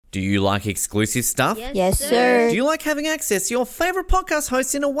Do you like exclusive stuff? Yes, sir. Do you like having access to your favourite podcast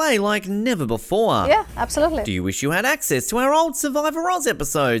hosts in a way like never before? Yeah, absolutely. Do you wish you had access to our old Survivor Oz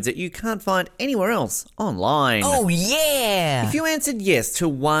episodes that you can't find anywhere else online? Oh, yeah! If you answered yes to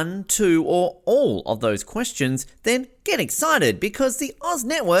one, two, or all of those questions, then get excited because the Oz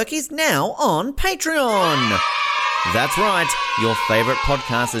Network is now on Patreon. That's right, your favourite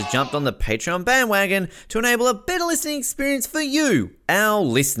podcast has jumped on the Patreon bandwagon to enable a better listening experience for you, our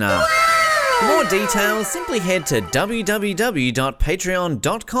listener. For more details, simply head to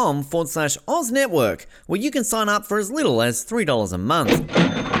www.patreon.com/Oz Network, where you can sign up for as little as $3 a month.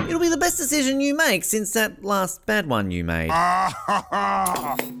 It'll be the best decision you make since that last bad one you made.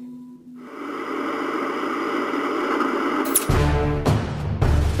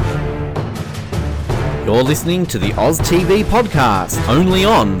 You're listening to the Oz TV podcast, only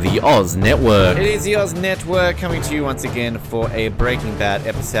on the Oz Network. It is the Oz Network coming to you once again for a Breaking Bad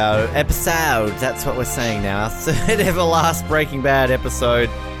episode. That's what we're saying now. Third ever last Breaking Bad episode.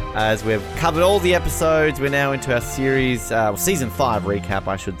 As we've covered all the episodes, we're now into our series, season 5 recap,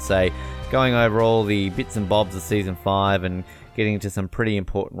 I should say. Going over all the bits and bobs of season 5 and getting into some pretty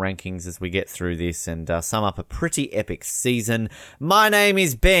important rankings as we get through this and sum up a pretty epic season. My name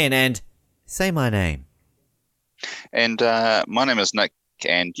is Ben, and say my name. And my name is Nick,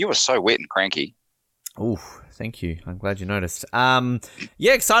 and you were so wet and cranky. Ooh, thank you. I'm glad you noticed.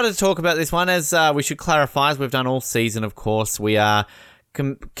 Yeah, excited to talk about this one. As we should clarify, as we've done all season, of course, we are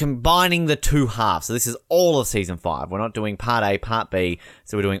combining the two halves. So this is all of season 5. We're not doing part A, part B.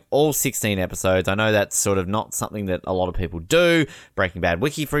 So we're doing all 16 episodes. I know that's sort of not something that a lot of people do. Breaking Bad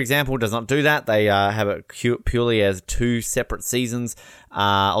Wiki, for example, does not do that. They have it purely as 2 separate seasons.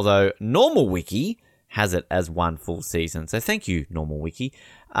 Although Normal Wiki has it as 1 full season. So thank you, Normal Wiki.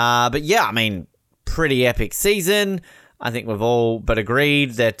 But yeah, I mean, pretty epic season. I think we've all but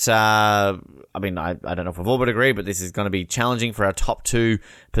agreed that, I don't know if we've all but agreed, but this is going to be challenging for our top 2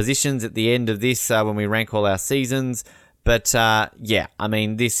 positions at the end of this when we rank all our seasons. But yeah, I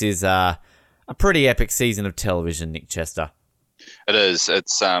mean, this is a pretty epic season of television, Nick Chester. It is.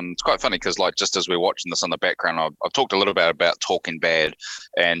 It's quite funny because, like, just as we're watching this in the background, I've talked a little bit about Talking Bad,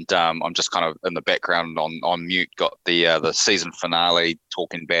 and I'm just kind of in the background on mute. Got the season finale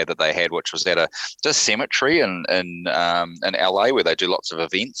Talking Bad that they had, which was at a cemetery in LA where they do lots of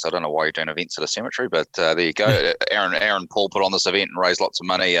events. I don't know why you're doing events at a cemetery, but there you go. Aaron Paul put on this event and raised lots of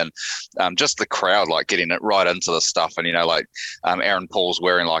money, and just the crowd like getting it right into the stuff. And Aaron Paul's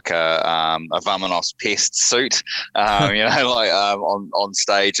wearing like a Vamonos pest suit, on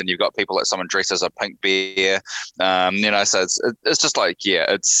stage, and you've got people like someone dressed as a pink bear, so it's just like, yeah,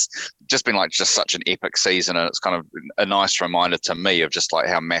 it's just been like just such an epic season, and it's kind of a nice reminder to me of just like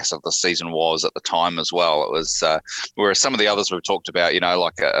how massive the season was at the time as well. It was whereas some of the others we've talked about,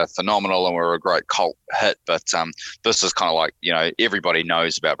 like a phenomenal and were a great cult hit, but this is kind of like, everybody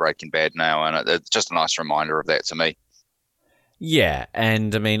knows about Breaking Bad now, and it's just a nice reminder of that to me. Yeah,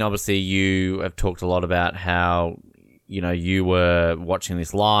 and I mean, obviously you have talked a lot about how you were watching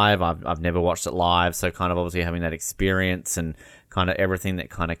this live. I've never watched it live, so kind of obviously having that experience and kind of everything that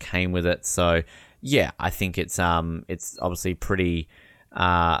kind of came with it. So yeah, I think it's obviously pretty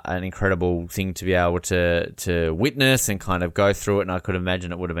an incredible thing to be able to witness and kind of go through it. And I could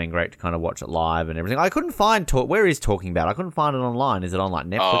imagine it would have been great to kind of watch it live and everything. I couldn't find where is Talking About? I couldn't find it online. Is it on like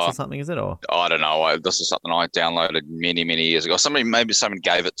Netflix or something? Is it or? I don't know. This is something I downloaded many years ago. Maybe someone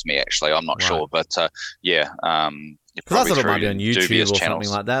gave it to me. Actually, I'm not sure, but yeah. Because I thought it might be on YouTube or something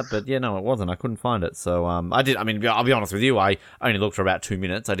like that, but yeah, no, it wasn't. I couldn't find it. So I'll be honest with you, I only looked for about 2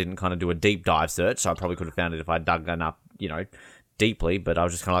 minutes. I didn't kind of do a deep dive search, so I probably could have found it if I dug enough, deeply, but I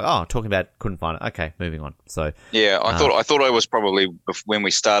was just kind of like, Talking About, couldn't find it. Okay, moving on. So yeah, I thought I was probably, when we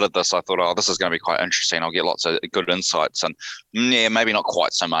started this, I thought, this is going to be quite interesting. I'll get lots of good insights, and yeah, maybe not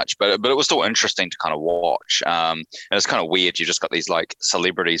quite so much, but it was still interesting to kind of watch. And it's kind of weird. You just got these like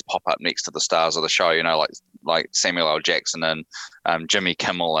celebrities pop up next to the stars of the show, like Samuel L. Jackson and Jimmy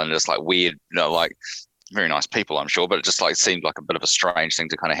Kimmel, and just like weird, like very nice people, I'm sure, but it just like seemed like a bit of a strange thing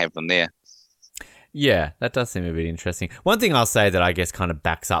to kind of have them there. Yeah, that does seem a bit interesting. One thing I'll say that I guess kind of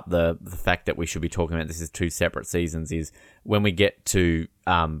backs up the fact that we should be talking about this is 2 separate seasons is when we get to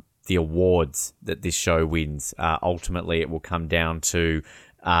the awards that this show wins. Ultimately, it will come down to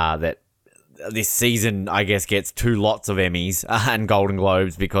that this season, I guess, gets 2 lots of Emmys and Golden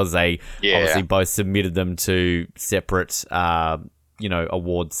Globes because they obviously both submitted them to separate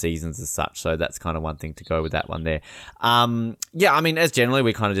award seasons as such. So that's kind of one thing to go with that one there. Yeah, I mean, as generally,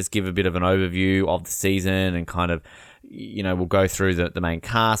 we kind of just give a bit of an overview of the season and kind of, we'll go through the main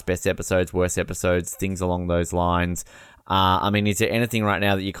cast, best episodes, worst episodes, things along those lines. I mean, is there anything right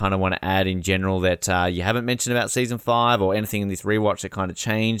now that you kind of want to add in general that you haven't mentioned about season 5, or anything in this rewatch that kind of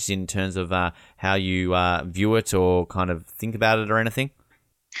changed in terms of how you view it or kind of think about it or anything?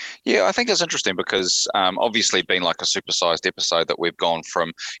 Yeah, I think it's interesting because obviously being like a supersized episode that we've gone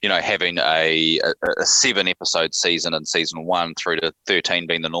from, having a 7 episode season in season 1 through to 13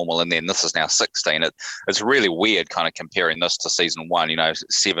 being the normal, and then this is now 16. It's really weird kind of comparing this to season 1,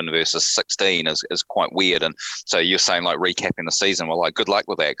 7 versus 16 is quite weird. And so you're saying like recapping the season, well, like good luck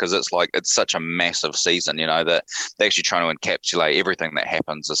with that, because it's such a massive season, that actually trying to encapsulate everything that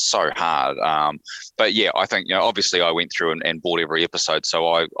happens is so hard. But yeah, I think, obviously I went through and bought every episode,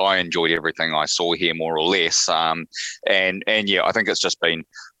 so I enjoyed everything I saw here more or less. And yeah, I think it's just been,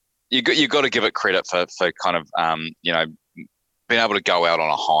 you got to give it credit for kind of, being able to go out on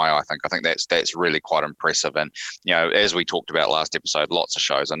a high. I think that's really quite impressive. And, as we talked about last episode, lots of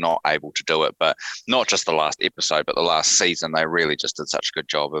shows are not able to do it, but not just the last episode, but the last season, they really just did such a good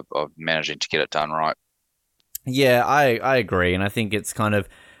job of managing to get it done right. Yeah, I agree. And I think it's kind of,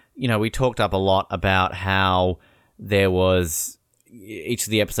 we talked up a lot about how there was, each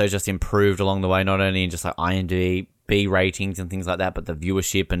of the episodes just improved along the way, not only in just like IMDb ratings and things like that, but the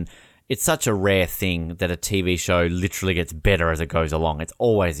viewership. And it's such a rare thing that a TV show literally gets better as it goes along. It's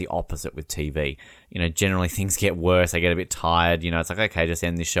always the opposite with TV. Generally things get worse. I get a bit tired. It's like, okay, just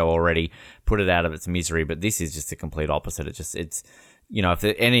end this show already, put it out of its misery. But this is just the complete opposite. If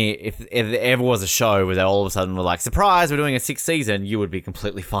there ever was a show where they all of a sudden were like, surprise, we're doing a 6th season, you would be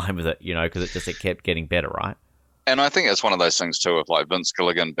completely fine with it, because it kept getting better, right? And I think it's one of those things too of like Vince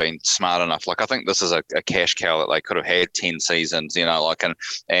Gilligan being smart enough. Like I think this is a cash cow that they could have had 10 seasons, and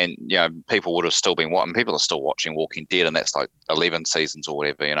people would have still been watching. People are still watching Walking Dead, and that's like 11 seasons or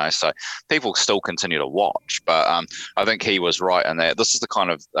whatever, So people still continue to watch. But I think he was right in that this is the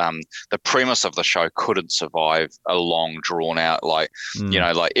kind of the premise of the show couldn't survive a long drawn out like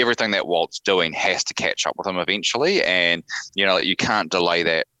everything that Walt's doing has to catch up with him eventually, and you can't delay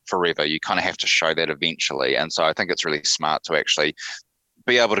that forever. You kind of have to show that eventually. And so I think it's really smart to actually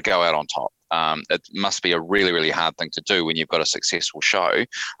be able to go out on top. It must be a really, really hard thing to do when you've got a successful show.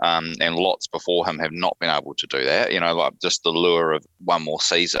 And lots before him have not been able to do that, like just the lure of one more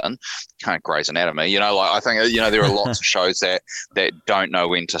season, kind of Grey's Anatomy, I think, there are lots of shows that don't know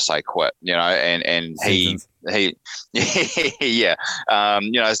when to say quit, and he yeah,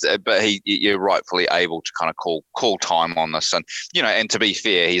 but you're rightfully able to kind of call time on this, and to be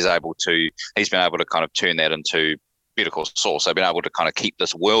fair, he's been able to kind of turn that into Better Call Saul. So been able to kind of keep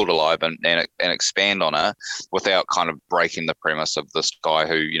this world alive and expand on it without kind of breaking the premise of this guy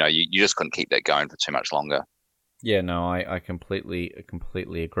who, you just couldn't keep that going for too much longer. Yeah, no, I completely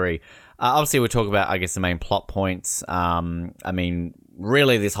agree. Obviously, we'll talk about, I guess, the main plot points. I mean,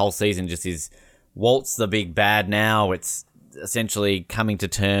 really, this whole season just is Walt's the big bad now. It's essentially coming to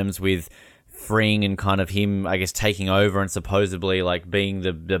terms with freeing and kind of him, I guess, taking over and supposedly like being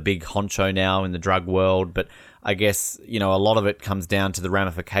the big honcho now in the drug world. But I guess, a lot of it comes down to the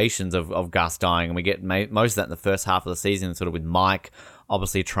ramifications of Gus dying. And we get most of that in the first half of the season, sort of with Mike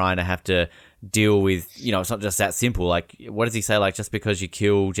obviously trying to have to deal with, it's not just that simple. Like, what does he say? Like, just because you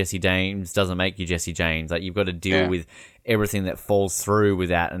kill Jesse James doesn't make you Jesse James. Like, you've got to deal with everything that falls through with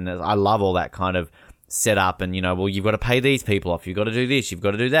that. And I love all that kind of set up and, well, you've got to pay these people off. You've got to do this. You've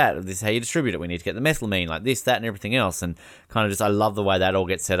got to do that. This is how you distribute it. We need to get the methylamine, like this, that, and everything else. And kind of just, I love the way that all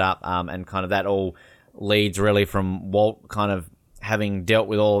gets set up. And kind of that all leads really from Walt kind of having dealt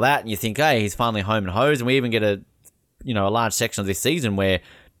with all of that. And you think, hey, he's finally home and hosed. And we even get a large section of this season where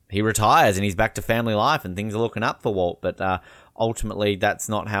he retires and he's back to family life and things are looking up for Walt. But ultimately, that's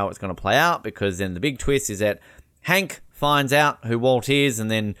not how it's going to play out, because then the big twist is that Hank finds out who Walt is,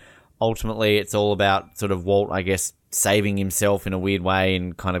 and then ultimately it's all about sort of Walt, I guess, saving himself in a weird way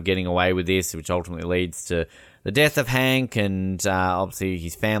and kind of getting away with this, which ultimately leads to the death of Hank and obviously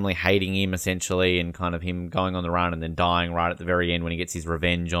his family hating him essentially, and kind of him going on the run and then dying right at the very end when he gets his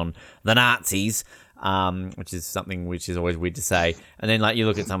revenge on the Nazis. Which is something which is always weird to say. And then like you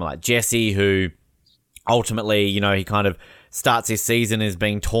look at someone like Jesse, who ultimately, he kind of starts his season as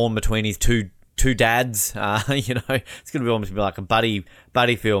being torn between his two dads. It's going to be almost like a buddy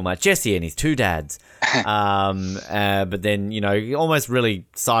film, like Jesse and his two dads. But then, he almost really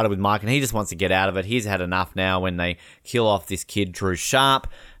sided with Mike, and he just wants to get out of it. He's had enough now when they kill off this kid, Drew Sharp.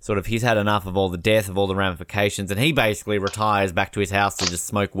 Sort of, he's had enough of all the death, of all the ramifications, and he basically retires back to his house to just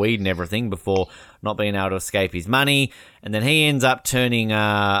smoke weed and everything before not being able to escape his money. And then he ends up turning,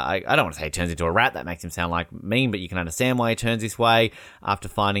 I don't want to say he turns into a rat, that makes him sound like mean, but you can understand why he turns this way after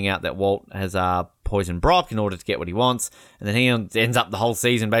finding out that Walt has poisoned Brock in order to get what he wants. And then he ends up the whole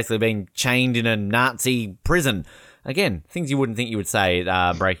season basically being chained in a Nazi prison. again, things you wouldn't think you would say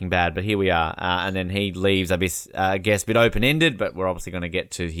Breaking Bad, but here we are. And then he leaves, I guess, a bit open-ended, but we're obviously going to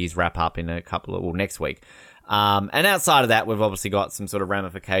get to his wrap-up in next week. And outside of that, we've obviously got some sort of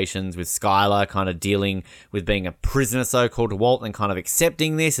ramifications with Skylar kind of dealing with being a prisoner, so-called, to Walt, and kind of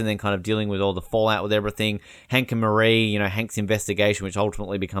accepting this, and then kind of dealing with all the fallout with everything. Hank and Marie, Hank's investigation, which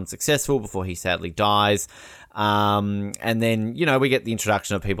ultimately becomes successful before he sadly dies. And then, we get the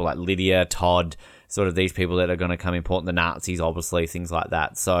introduction of people like Lydia, Todd, sort of these people that are going to come important, the Nazis, obviously, things like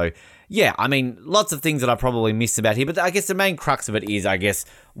that. So, yeah, I mean, lots of things that I probably missed about here, but I guess the main crux of it is,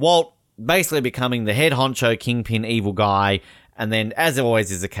 Walt basically becoming the head honcho, kingpin, evil guy, and then, as always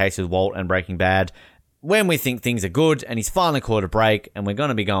is the case with Walt and Breaking Bad, when we think things are good and he's finally caught a break and we're going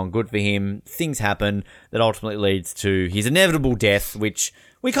to be going good for him, things happen that ultimately leads to his inevitable death, which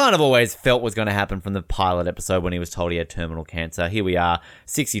we kind of always felt was going to happen from the pilot episode when he was told he had terminal cancer. Here we are,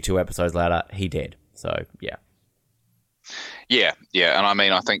 62 episodes later, he dead. So, yeah. Yeah, and I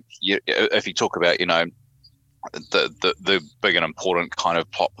mean, I think if you talk about, the big and important kind of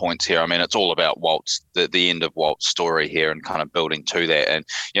plot points here. I mean, it's all about the end of Walt's story here and kind of building to that. And,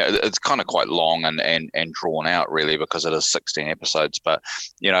 it's kind of quite long and drawn out really because it is 16 episodes. But,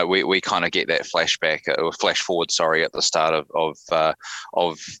 we kind of get that flashback or flash forward, at the start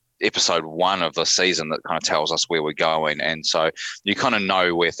of episode 1 of the season that kind of tells us where we're going. And so you kind of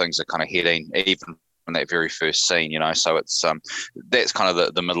know where things are kind of heading, even in that very first scene, so it's that's kind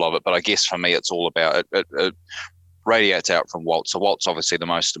of the middle of it. But I guess for me, it's all about it radiates out from Walt. So Walt's obviously the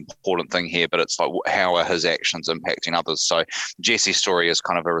most important thing here, but it's like, how are his actions impacting others? So Jesse's story is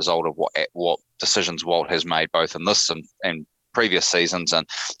kind of a result of what decisions Walt has made, both in this and previous seasons, and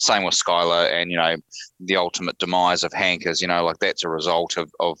same with Skylar, and the ultimate demise of Hank is that's a result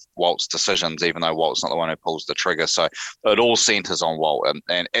of Walt's decisions, even though Walt's not the one who pulls the trigger. So it all centers on Walt,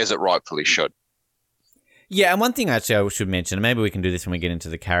 and as it rightfully should. Yeah, and one thing actually I should mention, and maybe we can do this when we get into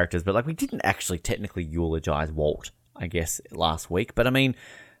the characters, but we didn't actually technically eulogize Walt, I guess, last week. But I mean,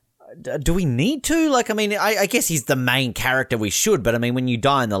 do we need to? I guess he's the main character, we should, but I mean, when you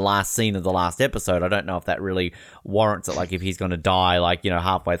die in the last scene of the last episode, I don't know if that really warrants it, if he's going to die,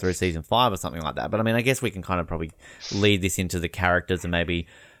 halfway through season 5 or something like that. But I mean, I guess we can kind of probably lead this into the characters and maybe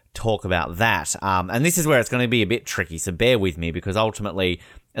talk about that. And this is where it's going to be a bit tricky, so bear with me, because ultimately,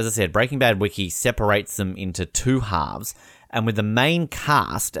 as I said, Breaking Bad Wiki separates them into 2 halves, and with the main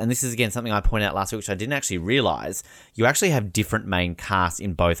cast, and this is again something I pointed out last week, which I didn't actually realize, you actually have different main casts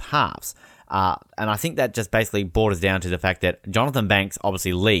in both halves. And I think that just basically borders down to the fact that Jonathan Banks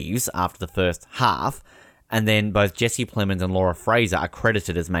obviously leaves after the first half, and then both Jesse Plemons and Laura Fraser are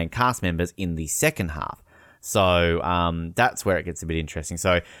credited as main cast members in the second half. So that's where it gets a bit interesting.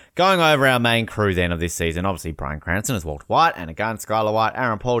 So going over our main crew then of this season, obviously Bryan Cranston as Walter White, Anna Gunn, Skylar White,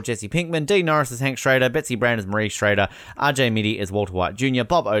 Aaron Paul, Jesse Pinkman, Dean Norris as Hank Schrader, Betsy Brand as Marie Schrader, RJ Mitty as Walter White Jr.,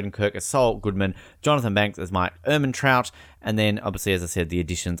 Bob Odenkirk as Saul Goodman, Jonathan Banks as Mike Ehrmantraut, and then obviously, as I said, the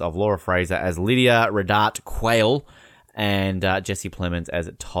additions of Laura Fraser as Lydia Redart Quayle and Jesse Plemons as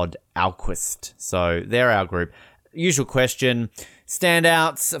Todd Alquist. So they're our group. Usual question.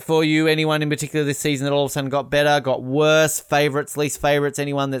 Standouts for you? Anyone in particular this season that all of a sudden got better, got worse? Favorites, least favorites?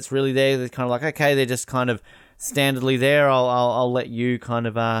 Anyone that's really there that's kind of okay, they're just kind of standardly there? I'll let you kind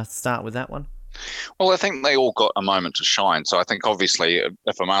of start with that one. Well, I think they all got a moment to shine. So I think obviously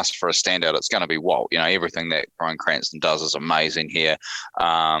if I'm asked for a standout, it's going to be Walt. Everything that Bryan Cranston does is amazing here,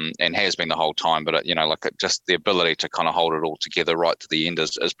 and has been the whole time. But, just the ability to kind of hold it all together right to the end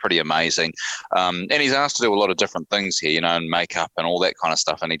is pretty amazing. And he's asked to do a lot of different things here, and makeup and all that kind of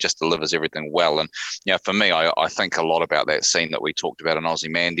stuff. And he just delivers everything well. And, for me, I think a lot about that scene that we talked about in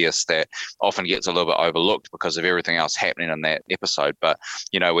Ozymandias that often gets a little bit overlooked because of everything else happening in that episode. But,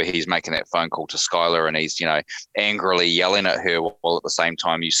 where he's making that phone call to Skylar and he's, angrily yelling at her while at the same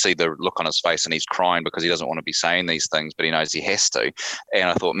time you see the look on his face and he's crying because he doesn't want to be saying these things, but he knows he has to. And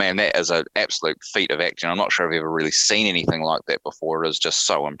I thought, man, that is an absolute feat of acting. I'm not sure I've ever really seen anything like that before. It is just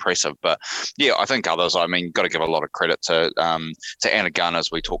so impressive. But yeah, I think others, got to give a lot of credit to Anna Gunn,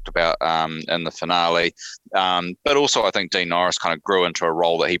 as we talked about in the finale. But also I think Dean Norris kind of grew into a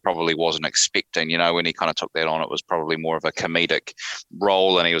role that he probably wasn't expecting. When he kind of took that on, it was probably more of a comedic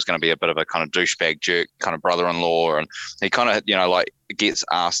role and he was going to be a bit of a kind of douchebag jerk kind of brother-in-law, and he kind of gets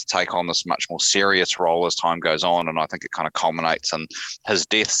asked to take on this much more serious role as time goes on, and I think it kind of culminates in his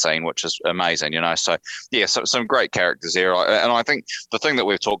death scene, which is amazing. So yeah, so some great characters there, and I think the thing that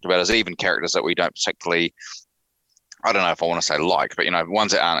we've talked about is even characters that we don't particularly, I don't know if I want to say but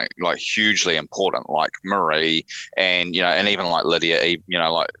ones that aren't hugely important, like Marie and and even like Lydia,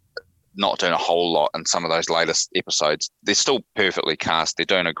 not doing a whole lot in some of those latest episodes. They're still perfectly cast. They're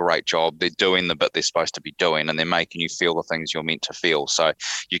doing a great job. They're doing the bit they're supposed to be doing, and they're making you feel the things you're meant to feel. So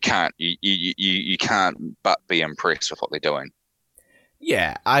you can't but be impressed with what they're doing.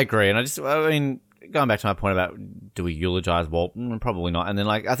 Yeah, I agree. And I mean, going back to my point about do we eulogize Walt? Probably not. And then,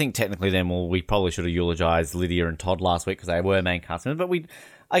 like, I think technically then, well, we probably should have eulogized Lydia and Todd last week because they were main cast members. But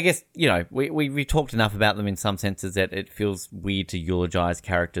I guess, you know, we talked enough about them in some senses that it feels weird to eulogize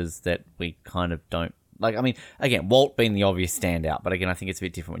characters that we kind of don't. Like, I mean, again, Walt being the obvious standout, but again, I think it's a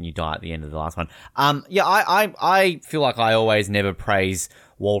bit different when you die at the end of the last one. Yeah, I feel like I always never praise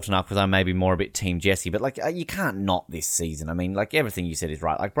Walt enough because I'm maybe more a bit Team Jesse, but like, you can't not this season. I mean, like, everything you said is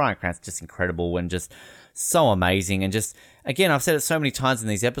right. Like, Bryan Cranston's just incredible and just so amazing, and just, again, I've said it so many times in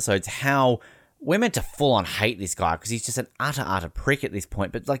these episodes how we're meant to full on hate this guy because he's just an utter prick at this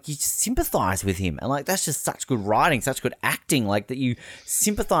point, but like, you just sympathize with him, and like, that's just such good writing, such good acting, like, that you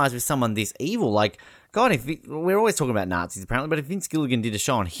sympathize with someone this evil. Like, God, we're always talking about Nazis apparently, but if Vince Gilligan did a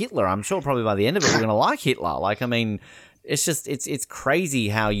show on Hitler, I'm sure probably by the end of it we're going to like Hitler. Like, I mean, it's just, it's crazy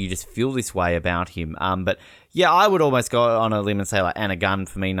how you just feel this way about him. But yeah, I would almost go on a limb and say like Anna Gunn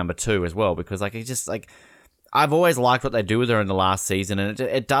for me, number 2 as well, because like, it's just like, I've always liked what they do with her in the last season, and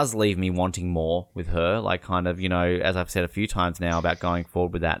it does leave me wanting more with her, like, kind of, you know, as I've said a few times now about going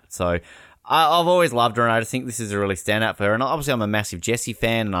forward with that. So I've always loved her, and I just think this is a really standout for her. And obviously I'm a massive Jesse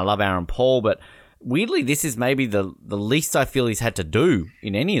fan, and I love Aaron Paul, but weirdly, this is maybe the least I feel he's had to do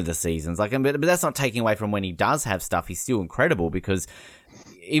in any of the seasons. Like, but that's not taking away from when he does have stuff. He's still incredible, because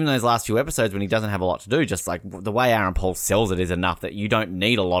even those last few episodes when he doesn't have a lot to do, just like the way Aaron Paul sells it is enough that you don't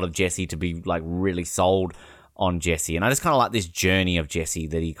need a lot of Jesse to be like really sold on Jesse. And I just kind of like this journey of Jesse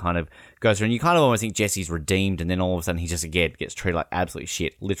that he kind of goes through, and you kind of almost think Jesse's redeemed, and then all of a sudden he just again gets treated like absolute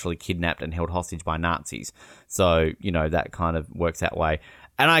shit, literally kidnapped and held hostage by Nazis. So, you know, that kind of works that way.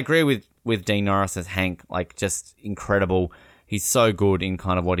 And I agree with Dean Norris as Hank, like, just incredible. He's so good in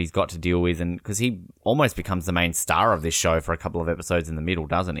kind of what he's got to deal with, and because he almost becomes the main star of this show for a couple of episodes in the middle,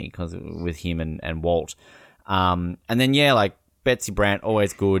 doesn't he? Because with him and Walt. And then, yeah, like, Betsy Brandt,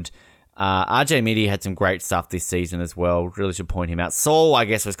 always good. RJ Mitty had some great stuff this season as well. Really should point him out. Saul, I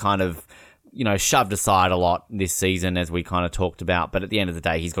guess, was kind of, you know, shoved aside a lot this season, as we kind of talked about. But at the end of the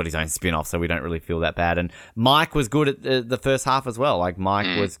day, he's got his own spin-off, so we don't really feel that bad. And Mike was good at the first half as well. Like,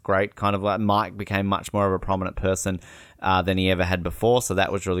 Mike was great. Kind of like Mike became much more of a prominent person than he ever had before, so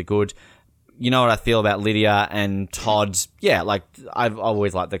that was really good. You know what I feel about Lydia and Todd? Yeah, like, I've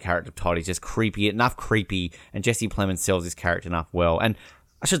always liked the character of Todd. He's just creepy, and Jesse Plemons sells his character enough well. And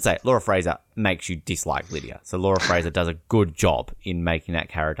I should say, Laura Fraser makes you dislike Lydia. So Laura Fraser does a good job in making that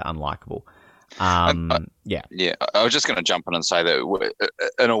character unlikable. Yeah. I was just going to jump in and say that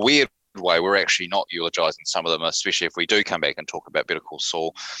in a weird way, we're actually not eulogizing some of them, especially if we do come back and talk about Better Call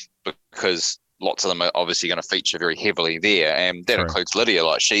Saul, because lots of them are obviously going to feature very heavily there, and that includes Lydia,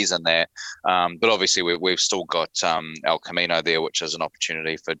 like, she's in there. But obviously we've still got El Camino there, which is an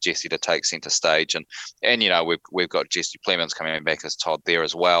opportunity for Jesse to take centre stage, and you know, we've got Jesse Plemons coming back as Todd there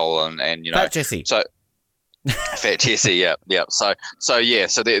as well, and you know, Fat Jesse. So Fat Jesse, yeah. So yeah,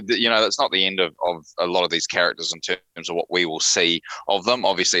 so you know, that's not the end of a lot of these characters in terms of what we will see of them.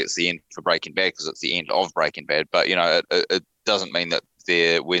 Obviously, it's the end for Breaking Bad because it's the end of Breaking Bad, but you know, it doesn't mean that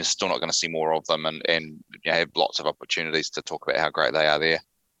we're still not going to see more of them, and you know, have lots of opportunities to talk about how great they are there.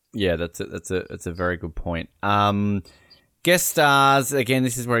 Yeah, that's a very good point. Guest stars, again,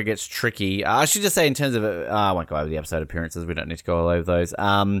 this is where it gets tricky. I should just say, in terms of I won't go over the episode appearances. We don't need to go all over those.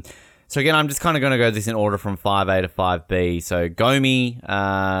 So again, I'm just kind of going to go this in order from 5A to 5B. So Gomi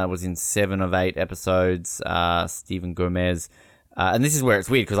was in 7 of 8 episodes. Stephen Gomez. And this is where it's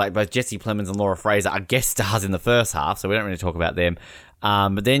weird, because like both Jesse Plemons and Laura Fraser are guest stars in the first half, so we don't really talk about them.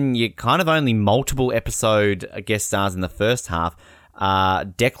 But then you kind of only multiple episode guest stars in the first half.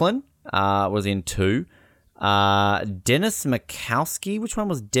 Declan was in 2. Dennis Mikowski. Which one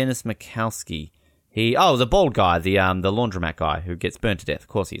was Dennis Mikowski? The bald guy, the laundromat guy who gets burnt to death. Of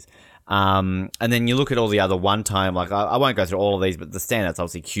course he is. And then you look at all the other one-time, like, I won't go through all of these, but the standouts,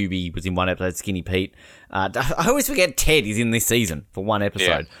 obviously, QB was in one episode, Skinny Pete. I always forget Ted is in this season for one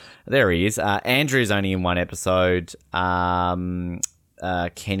episode. Yeah. There he is. Andrew's only in one episode. Kenny,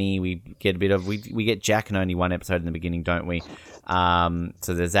 we get a bit of, we get Jack in only one episode in the beginning, don't we?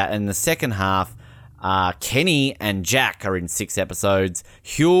 So there's that. In the second half, Kenny and Jack are in 6 episodes.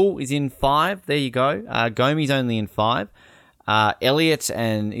 Huel is in 5. There you go. Gomi's only in 5. Elliot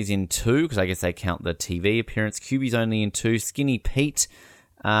is in 2, because I guess they count the TV appearance. QB's only in 2. Skinny Pete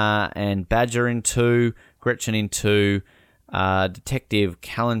and Badger in 2. Gretchen in 2. Detective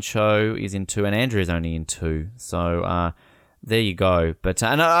Callan Show is in 2, and Andrew is only in 2. So there you go. But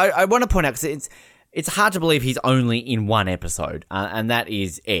and I want to point out, because it's hard to believe he's only in one episode, and that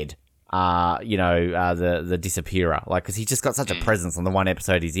is Ed. The disappearer, like, because he's just got such a presence on the one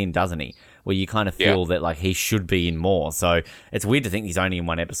episode he's in, doesn't he? Where you kind of feel that like he should be in more. So it's weird to think he's only in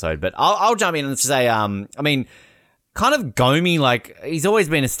one episode. But I'll jump in and say, kind of Gomi, like, he's always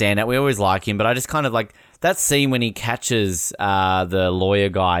been a standout. We always like him, but I just kind of like that scene when he catches the lawyer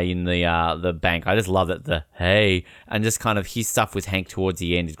guy in the bank. I just love that hey, and just kind of his stuff with Hank towards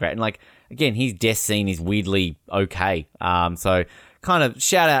the end is great. And like, again, his death scene is weirdly okay. So kind of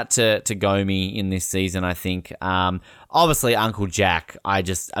shout out to Gomi in this season, I think. Obviously, Uncle Jack,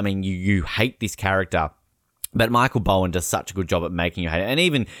 you hate this character, but Michael Bowen does such a good job at making you hate it. And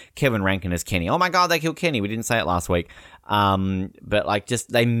even Kevin Rankin as Kenny. Oh my God, they killed Kenny. We didn't say it last week. But like, just,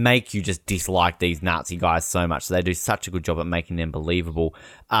 they make you just dislike these Nazi guys so much. So they do such a good job at making them believable.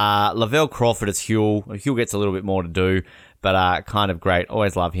 Lavelle Crawford as Huel. Huel gets a little bit more to do, but kind of great.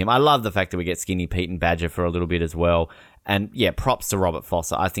 Always love him. I love the fact that we get Skinny Pete and Badger for a little bit as well. And yeah, props to Robert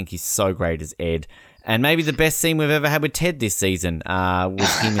Foster. I think he's so great as Ed. And maybe the best scene we've ever had with Ted this season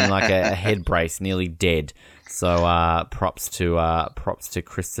was him in like a head brace, nearly dead. So props to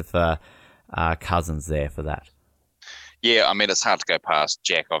Christopher Cousins there for that. Yeah, I mean, it's hard to go past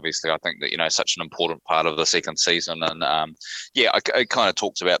Jack, obviously. I think that, such an important part of the second season. And I kind of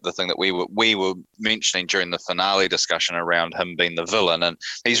talked about the thing that we were mentioning during the finale discussion around him being the villain. And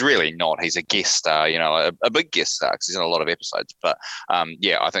he's really not. He's a guest star, a big guest star, because he's in a lot of episodes. But I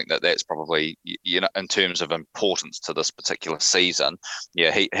think that's probably, in terms of importance to this particular season,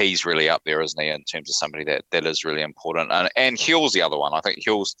 he's really up there, isn't he, in terms of somebody that is really important. And Huel's the other one. I think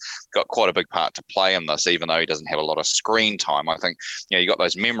Huel's got quite a big part to play in this, even though he doesn't have a lot of screen time. I think you got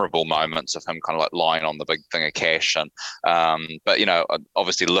those memorable moments of him kind of like lying on the big thing of cash, and but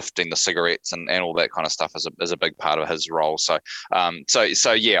obviously lifting the cigarettes and all that kind of stuff is a big part of his role. So I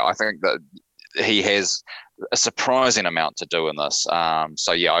think that he has a surprising amount to do in this. I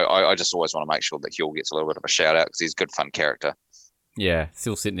just always want to make sure that Huel gets a little bit of a shout out, because he's a good fun character. Yeah,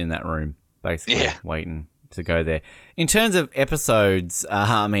 still sitting in that room basically, waiting to go there. In terms of episodes,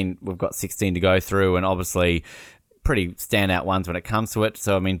 we've got 16 to go through, and obviously pretty standout ones when it comes to it.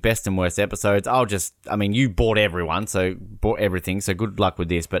 So, best and worst episodes. You bought everything, so good luck with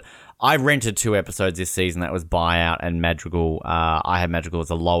this. But I rented 2 episodes this season. That was Buyout and Madrigal. I had Madrigal as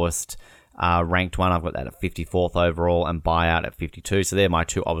the lowest ranked one. I've got that at 54th overall, and Buyout at 52. So they're my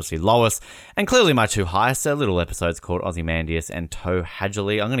 2 obviously lowest, and clearly my 2 highest are little episodes called Ozymandias and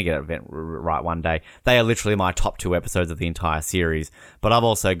To'Hajiilee. I'm going to get it right one day. They are literally my top 2 episodes of the entire series. But I've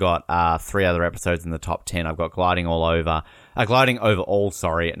also got 3 other episodes in the top 10. I've got Gliding Over All,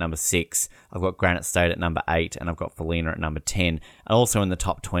 at number 6. I've got Granite State at number 8, and I've got Felina at number 10. And also in the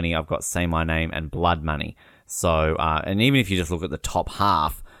top 20, I've got Say My Name and Blood Money. So, and even if you just look at the top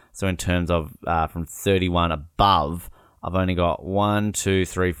half, so in terms of from 31 above, I've only got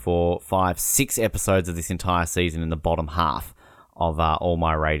 6 episodes of this entire season in the bottom half of all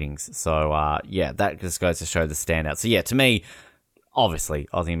my ratings. So that just goes to show the standout. So to me, obviously,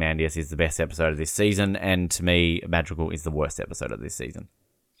 Ozymandias is the best episode of this season, and to me, Madrigal is the worst episode of this season.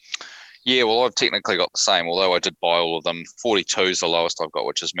 Yeah, well, I've technically got the same, although I did buy all of them. 42 is the lowest I've got,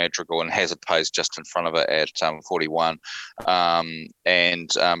 which is Madrigal, and Hazard Pay's just in front of it at 41. But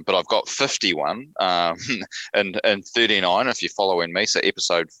I've got 51 and 39, if you're following me. So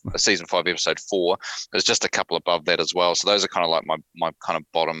season 5, episode 4 is just a couple above that as well. So those are kind of like my kind of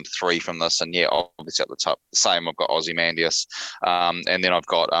bottom 3 from this. And obviously at the top, the same. I've got Ozymandias, and then I've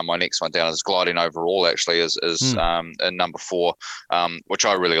got my next one down is Gliding Over All. Actually, is in number 4, which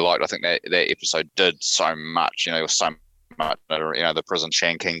I really liked. I think that episode did so much. There was so much, the prison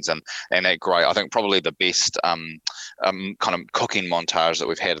shankings and that great. I think probably the best kind of cooking montage that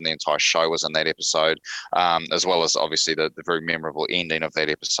we've had in the entire show was in that episode, as well as obviously the very memorable ending of that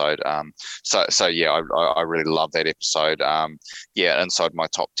episode. I really love that episode. Inside my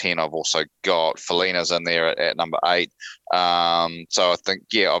top 10, I've also got Felina's in there at number 8. So I think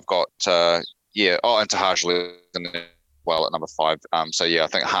I've got and To'Hajiilee in there well at number 5. I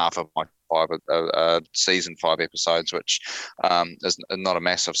think half of my 5 season 5 episodes, which is not a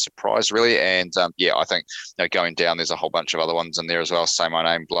massive surprise really. And I think going down, there's a whole bunch of other ones in there as well. Say My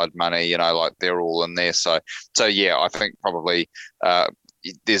Name, Blood Money, like they're all in there. So I think probably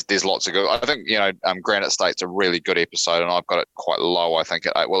there's lots of good. I think Granite State's a really good episode, and I've got it quite low. I think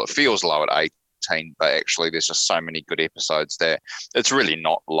at 8. Well, it feels low at 8. But actually there's just so many good episodes there. It's really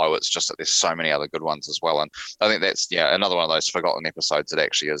not low, it's just that there's so many other good ones as well. And I think that's another one of those forgotten episodes that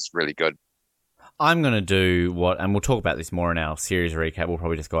actually is really good. I'm going to do and we'll talk about this more in our series recap. We'll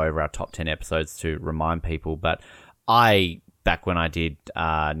probably just go over our top 10 episodes to remind people, but I back when I did,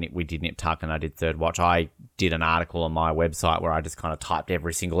 we did Nip Tuck and I did Third Watch, I did an article on my website where I just kind of typed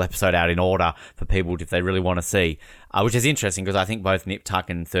every single episode out in order for people if they really want to see, which is interesting because I think both Nip Tuck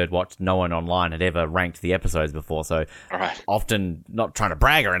and Third Watch, no one online had ever ranked the episodes before. So often, not trying to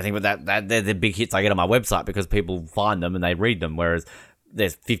brag or anything, but that they're the big hits I get on my website because people find them and they read them, whereas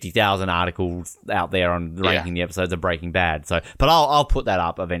there's 50,000 articles out there on ranking the episodes of Breaking Bad. So, but I'll put that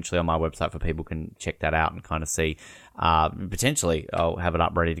up eventually on my website for people can check that out and kind of see. Potentially, I'll have it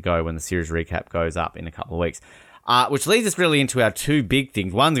up ready to go when the series recap goes up in a couple of weeks. Which leads us really into our two big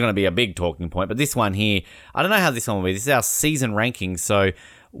things. One's going to be a big talking point, but this one here, I don't know how this one will be. This is our season ranking. So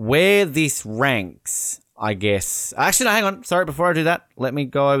where this ranks, I guess. Actually, no, hang on. Sorry, before I do that, let me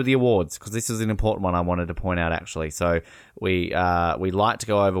go over the awards because this is an important one I wanted to point out, actually. So we like to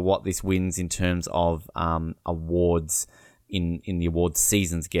go over what this wins in terms of awards in the awards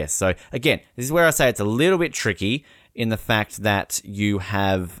seasons, guess. So again, this is where I say it's a little bit tricky in the fact that you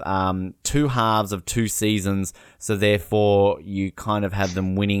have two halves of two seasons, so therefore you kind of have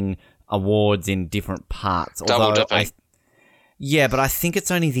them winning awards in different parts. Double dipping. Yeah, but I think it's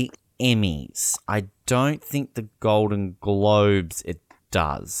only the Emmys. I don't think the Golden Globes it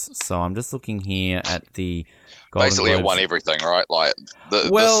does. So I'm just looking here at the Golden Basically, Globes. it won everything, right? Like this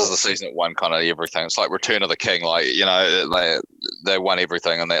is the season it won kind of everything. It's like Return of the King. Like they won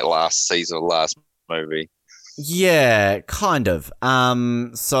everything in that last season, last movie. Yeah, kind of.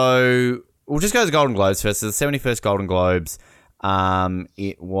 So we'll just go to the Golden Globes first. So the 71st Golden Globes.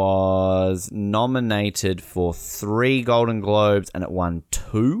 It was nominated for 3 Golden Globes and it won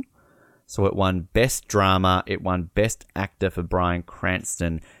 2. So it won Best Drama, it won Best Actor for Bryan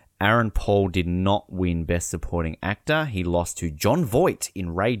Cranston. Aaron Paul did not win Best Supporting Actor. He lost to Jon Voight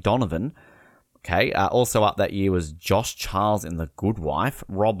in Ray Donovan. Okay, also up that year was Josh Charles in The Good Wife,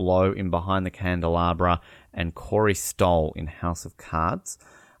 Rob Lowe in Behind the Candelabra, and Corey Stoll in House of Cards.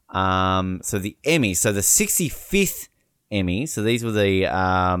 So the Emmys, so the 65th Emmys, so these were the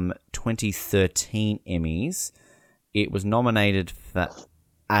 2013 Emmys. It was nominated for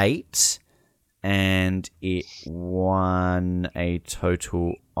 8, and it won a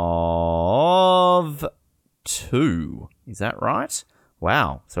total of 2. Is that right?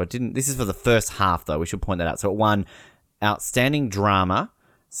 Wow. So it didn't... This is for the first half, though. We should point that out. So it won Outstanding Drama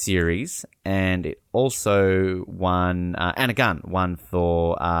Series, and it also won... Anna Gunn won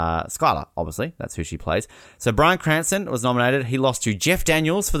for Skylar, obviously. That's who she plays. So Bryan Cranston was nominated. He lost to Jeff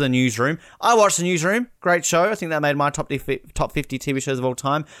Daniels for The Newsroom. I watched The Newsroom. Great show. I think that made my top 50 TV shows of all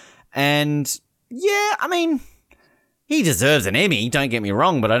time. And, yeah, I mean... He deserves an Emmy, don't get me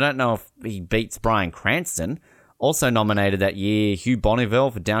wrong, but I don't know if he beats Bryan Cranston. Also nominated that year, Hugh Bonneville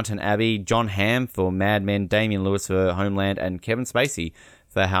for Downton Abbey, John Hamm for Mad Men, Damian Lewis for Homeland, and Kevin Spacey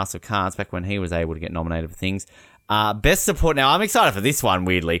for House of Cards, back when he was able to get nominated for things. Best Support... Now, I'm excited for this one,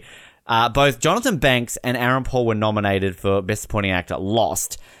 weirdly. Both Jonathan Banks and Aaron Paul were nominated for Best Supporting Actor,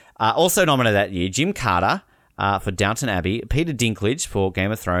 Lost. Also nominated that year, Jim Carter for Downton Abbey, Peter Dinklage for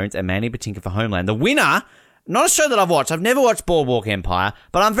Game of Thrones, and Mandy Patinkin for Homeland. The winner... Not a show that I've watched. I've never watched Boardwalk Empire,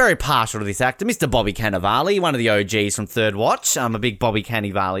 but I'm very partial to this actor, Mr. Bobby Cannavale, one of the OGs from Third Watch. I'm a big Bobby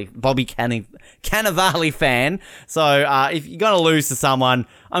Cannavale fan. So if you're going to lose to someone,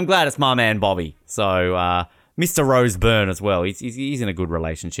 I'm glad it's my man Bobby. So Mr. Rose Byrne as well. He's in a good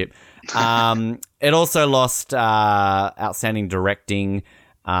relationship. It also lost Outstanding Directing.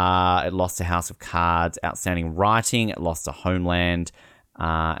 It lost to House of Cards. Outstanding Writing. It lost to Homeland.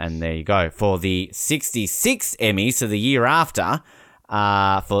 And there you go. For the 66th Emmy, so the year after,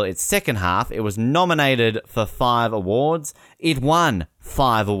 for its second half, it was nominated for 5 awards. It won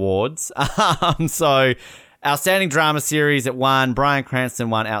 5 awards. So, Outstanding Drama Series, it won. Bryan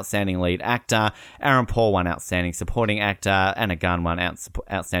Cranston won Outstanding Lead Actor. Aaron Paul won Outstanding Supporting Actor. Anna Gunn won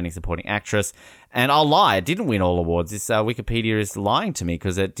Outstanding Supporting Actress. And I'll lie, it didn't win all awards. This Wikipedia is lying to me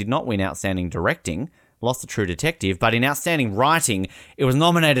because it did not win Outstanding Directing. Lost to True Detective, but in Outstanding Writing, it was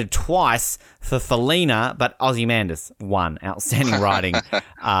nominated twice for Felina, but Ozymandias won Outstanding Writing.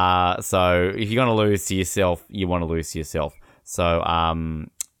 So if you're going to lose to yourself, you want to lose to yourself. So,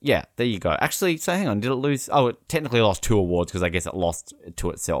 yeah, there you go. Actually, so hang on, did it lose? Oh, it technically lost 2 awards because I guess it lost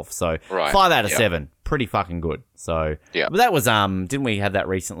to itself. So 5 out of 7, pretty fucking good. So, but that was, didn't we have that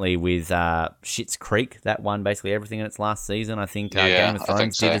recently with Schitt's Creek? That won basically everything in its last season. I think Game of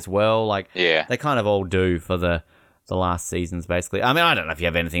Thrones did as well. Like, they kind of all do for the last seasons, basically. I mean, I don't know if you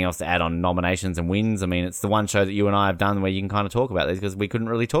have anything else to add on nominations and wins. I mean, it's the one show that you and I have done where you can kind of talk about this because we couldn't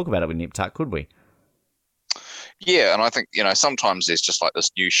really talk about it with Nip Tuck, could we? Yeah, and I think sometimes there's just like this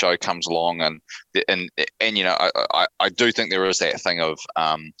new show comes along, and I do think there is that thing of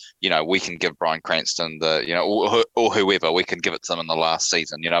we can give Bryan Cranston or whoever, we can give it to them in the last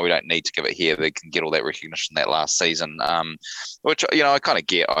season. We don't need to give it here. They can get all that recognition that last season, which I kind of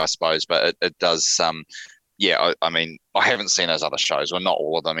get, I suppose, but it does. Yeah, I mean, I haven't seen those other shows, well, not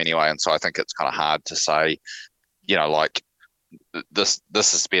all of them anyway, and so I think it's kind of hard to say, like this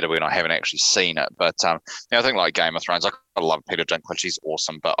is better when I haven't actually seen it. But I think like Game of Thrones, I love Peter Dinklage, he's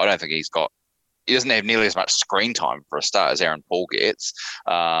awesome, but I don't think he doesn't have nearly as much screen time for a start as Aaron Paul gets,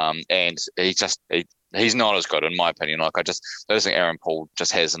 and he's not as good in my opinion. Like I just think Aaron Paul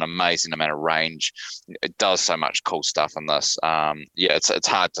just has an amazing amount of range. It does so much cool stuff in this. It's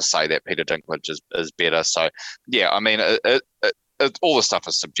hard to say that Peter Dinklage is better. So yeah, I mean all the stuff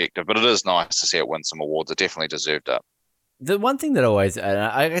is subjective, but it is nice to see it win some awards. It definitely deserved it. The one thing that always,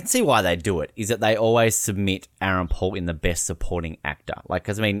 I can see why they do it, is that they always submit Aaron Paul in the best supporting actor. Like,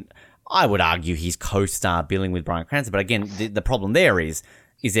 because I mean, I would argue he's co-star billing with Bryan Cranston, but again, the problem there is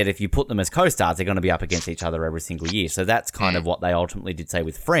that if you put them as co-stars, they're going to be up against each other every single year. So that's kind of what they ultimately did say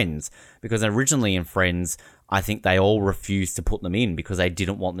with Friends, because originally in Friends, I think they all refused to put them in because they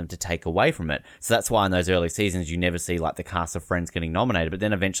didn't want them to take away from it. So that's why in those early seasons, you never see like the cast of Friends getting nominated. But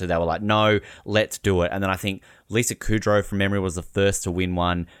then eventually they were like, no, let's do it. And then I think Lisa Kudrow from memory was the first to win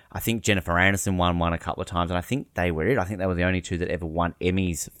one. I think Jennifer Aniston won one a couple of times. And I think they were it. I think they were the only two that ever won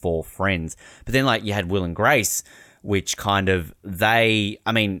Emmys for Friends. But then like you had Will and Grace, which kind of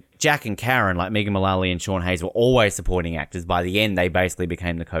Jack and Karen, like Megan Mullally and Sean Hayes, were always supporting actors. By the end, they basically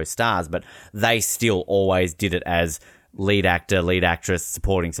became the co-stars, but they still always did it as lead actor, lead actress,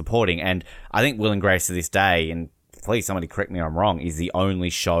 supporting. And I think Will and Grace to this day, and please somebody correct me if I'm wrong, is the only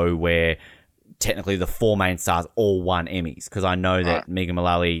show where technically the four main stars all won Emmys, because I know that Megan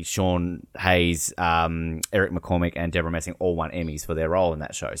Mullally, Sean Hayes, Eric McCormick, and Deborah Messing all won Emmys for their role in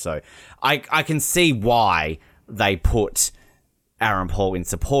that show. So I can see why they put Aaron Paul in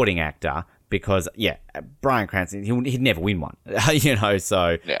supporting actor, because Bryan Cranston, he'd never win one,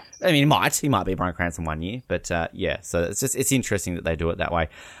 so yeah. I mean, he might be Bryan Cranston one year, but so it's interesting that they do it that way.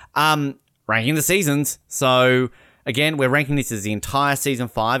 Ranking the seasons, so again, we're ranking this as the entire season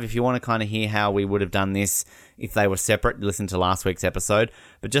 5. If you want to kind of hear how we would have done this if they were separate, listen to last week's episode.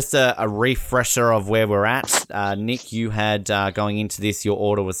 But just a refresher of where we're at. Nick, you had going into this, your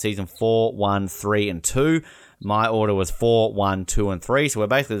order was season 4, 1, 3, and 2. My order was 4, 1, 2, and 3. So we're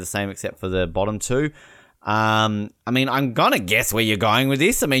basically the same except for the bottom two. I mean, I'm going to guess where you're going with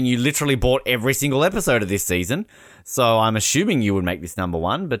this. I mean, you literally bought every single episode of this season. So I'm assuming you would make this number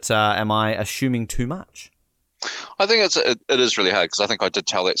 1. But am I assuming too much? I think it is really hard, because I think I did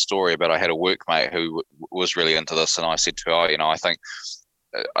tell that story about I had a workmate who was really into this, and I said to her,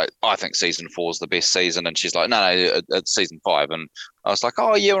 I think season 4 is the best season, and she's like, no, it's season 5, and I was like,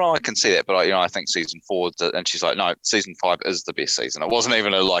 oh yeah, well, I can see that, but I think season 4, and she's like, no, season 5 is the best season. It wasn't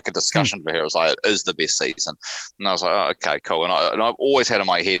even a discussion for her. It was like, it is the best season, and I was like, oh, okay, cool. And I've always had in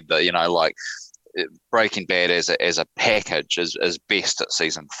my head that Breaking Bad as a package is best at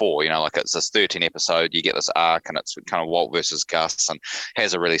season 4. It's this 13 episode, you get this arc, and it's kind of Walt versus Gus, and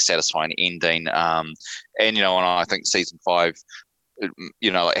has a really satisfying ending. And I think season 5,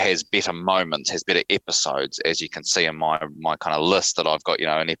 it has better moments, has better episodes, as you can see in my kind of list that I've got.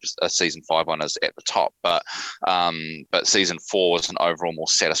 A season 5 one is at the top, but season 4 is an overall more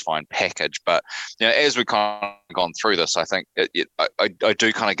satisfying package. But as we kind of gone through this, I think I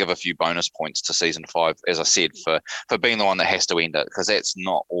do kind of give a few bonus points to season 5, as I said, for being the one that has to end it, because that's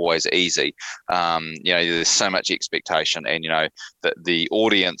not always easy. There's so much expectation, and the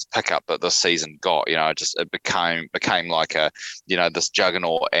audience pickup that this season got, it became like a this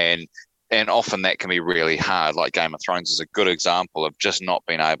juggernaut, and often that can be really hard. Like Game of Thrones is a good example of just not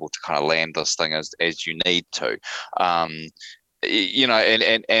being able to kind of land this thing as you need to. And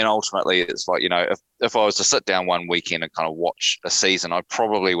ultimately it's like, if I was to sit down one weekend and kind of watch a season, I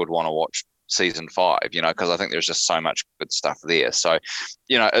probably would want to watch season 5, because I think there's just so much good stuff there. So,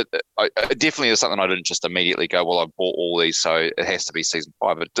 it definitely is something I didn't just immediately go, well, I've bought all these, so it has to be season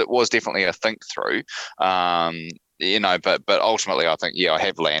 5. It was definitely a think through. But ultimately I think, I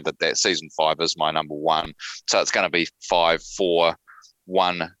have landed that season 5 is my number 1. So it's going to be 5, 4,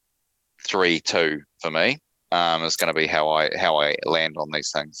 1, 3, 2 for me. It's going to be how I land on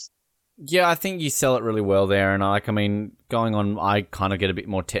these things. Yeah, I think you sell it really well there. And I kind of get a bit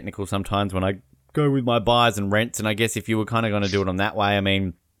more technical sometimes when I go with my buys and rents. And I guess if you were kind of going to do it on that way, I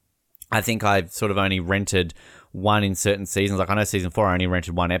mean, I think I've sort of only rented one in certain seasons. Like I know season 4, I only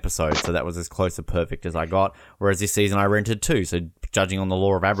rented 1 episode, so that was as close to perfect as I got. Whereas this season I rented 2. So judging on the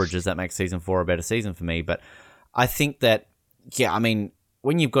law of averages, that makes season 4 a better season for me. But I think that, yeah, I mean,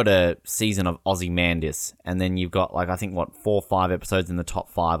 when you've got a season of Ozymandias and then you've got, like, I think, 4 or 5 episodes in the top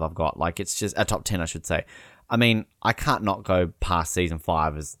 5 I've got, like, it's just, top 10, I should say. I mean, I can't not go past season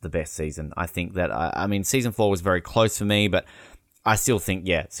 5 as the best season. I think that, I mean, season 4 was very close for me, but I still think,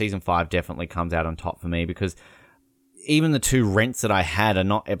 yeah, season 5 definitely comes out on top for me because even the 2 rents that I had are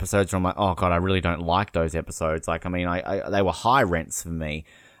not episodes where I'm like, oh God, I really don't like those episodes. Like, I mean, they were high rents for me.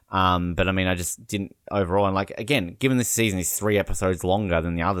 But I mean, I just didn't overall. And like, again, given this season is 3 episodes longer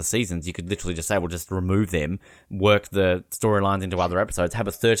than the other seasons, you could literally just say, well, just remove them, work the storylines into other episodes, have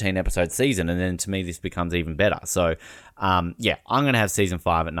a 13 episode season. And then to me, this becomes even better. So, yeah, I'm going to have season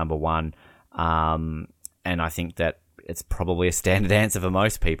 5 at number 1. And I think that it's probably a standard answer for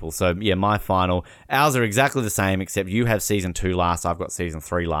most people. So, yeah, my final. Ours are exactly the same, except you have season 2 last. I've got season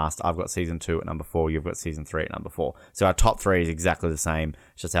 3 last. I've got season 2 at number 4. You've got season 3 at number 4. So our top 3 is exactly the same.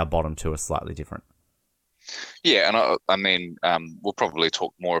 It's just our bottom 2 are slightly different. Yeah, and I mean, we'll probably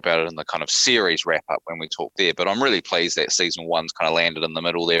talk more about it in the kind of series wrap up when we talk there. But I'm really pleased that season 1's kind of landed in the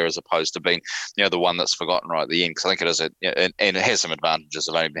middle there, as opposed to being, the one that's forgotten right at the end. Because I think it is and it has some advantages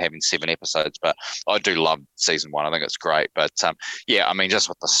of only having 7 episodes. But I do love season 1. I think it's great. But yeah, I mean, just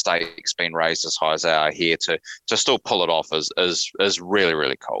with the stakes being raised as high as they are here, to still pull it off is really,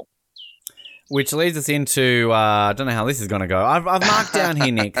 really cool. Which leads us into, I don't know how this is going to go. I've marked down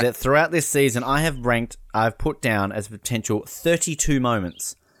here, Nick, that throughout this season, I've put down as potential 32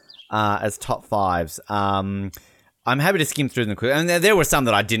 moments as top 5s. I'm happy to skim through them quickly. And there were some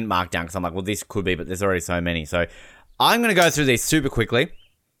that I didn't mark down because I'm like, well, this could be, but there's already so many. So I'm going to go through these super quickly.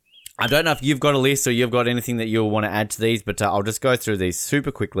 I don't know if you've got a list or you've got anything that you'll want to add to these, but I'll just go through these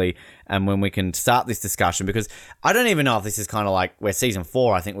super quickly and when we can start this discussion, because I don't even know if this is kind of like where season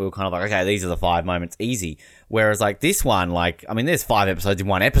 4, I think we were kind of like, okay, these are the 5 moments, easy. Whereas like this one, like, I mean, there's 5 episodes in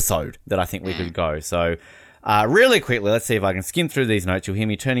one episode that I think we could go. So really quickly, let's see if I can skim through these notes. You'll hear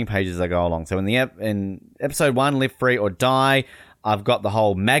me turning pages as I go along. So in episode 1, Live Free or Die, I've got the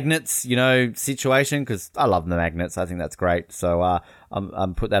whole magnets, situation, because I love the magnets. I think that's great. So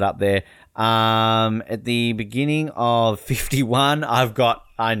I'm put that up there. At the beginning of 51, I've got,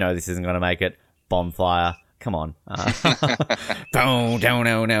 I know this isn't going to make it, Bonfire. Come on. No. Okay.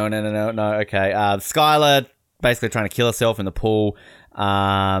 Skylar basically trying to kill herself in the pool.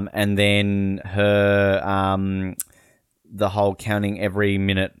 And then her, the whole counting every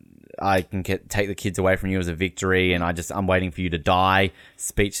minute I can take the kids away from you as a victory, and I'm waiting for you to die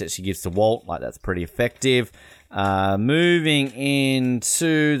speech that she gives to Walt. Like, that's pretty effective. Moving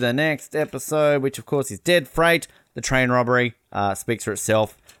into the next episode, which of course is Dead Freight, the train robbery, speaks for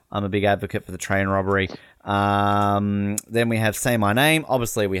itself. I'm a big advocate for the train robbery. Then we have Say My Name.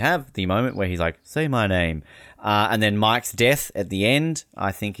 Obviously, we have the moment where he's like, say my name. And then Mike's death at the end,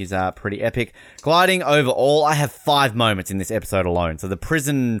 I think, is pretty epic. Gliding over all, I have 5 moments in this episode alone. So the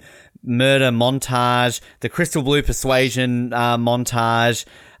prison murder montage, the Crystal Blue persuasion montage,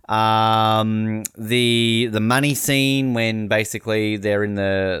 the money scene when basically they're in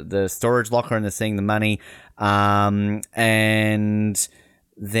the storage locker and they're seeing the money, and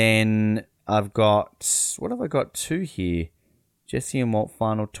then I've got, what have I got 2 here? Jesse and Walt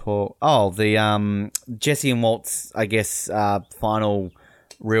final talk. Oh, the Jesse and Walt's, I guess, final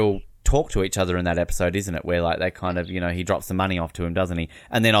real talk to each other in that episode, isn't it? Where like they kind of, he drops the money off to him, doesn't he?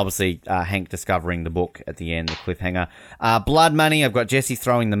 And then obviously Hank discovering the book at the end, the cliffhanger. Blood money. I've got Jesse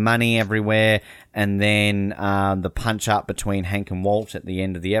throwing the money everywhere, and then the punch up between Hank and Walt at the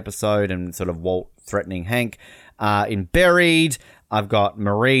end of the episode, and sort of Walt threatening Hank. In Buried, I've got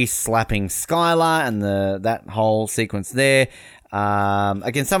Marie slapping Skylar and that whole sequence there.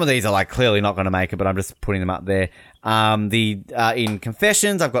 Again, some of these are like clearly not going to make it, but I'm just putting them up there. In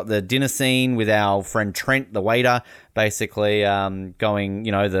Confessions, I've got the dinner scene with our friend Trent, the waiter, basically going,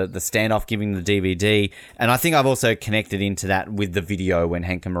 the standoff, giving the DVD. And I think I've also connected into that with the video when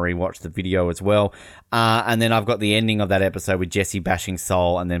Hank and Marie watched the video as well. And then I've got the ending of that episode with Jesse bashing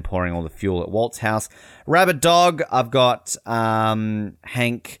Sol and then pouring all the fuel at Walt's house. Rabbit Dog, I've got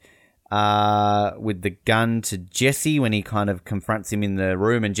Hank with the gun to Jesse when he kind of confronts him in the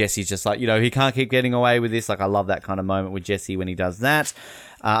room, and Jesse's just like, he can't keep getting away with this. Like, I love that kind of moment with Jesse when he does that.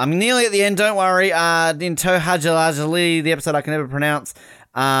 I'm nearly at the end, don't worry. In Tohajali, the episode I can never pronounce,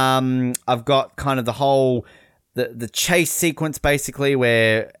 I've got kind of the whole the chase sequence basically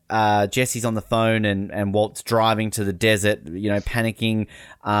where Jesse's on the phone and Walt's driving to the desert, panicking.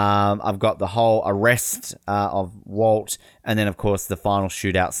 I've got the whole arrest of Walt, and then of course the final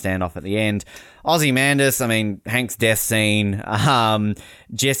shootout standoff at the end. Ozymandias, I mean, Hank's death scene,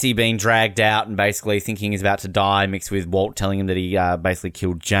 Jesse being dragged out and basically thinking he's about to die, mixed with Walt telling him that he basically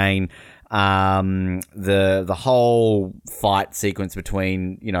killed Jane. The whole fight sequence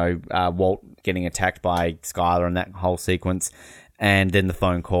between, Walt getting attacked by Skylar and that whole sequence, and then the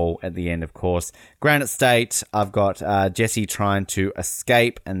phone call at the end, of course. Granite State, I've got Jesse trying to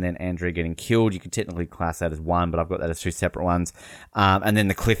escape and then Andrea getting killed. You could technically class that as one, but I've got that as two separate ones. And then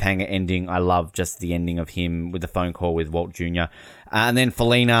the cliffhanger ending. I love just the ending of him with the phone call with Walt Jr. And then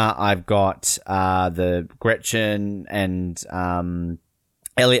Felina, I've got the Gretchen and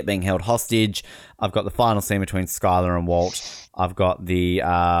Elliot being held hostage. I've got the final scene between Skylar and Walt. I've got the,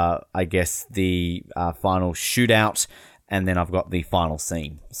 final shootout. And then I've got the final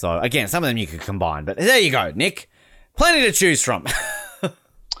scene. So, again, some of them you could combine. But there you go, Nick. Plenty to choose from.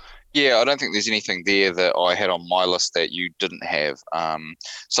 Yeah, I don't think there's anything there that I had on my list that you didn't have.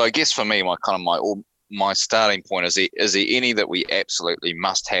 So I guess for me, my starting point is there any that we absolutely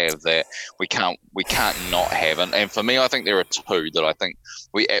must have that we can't not have? And for me, I think there are two that I think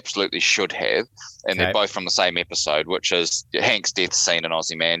we absolutely should have, and they're both from the same episode, which is Hank's death scene in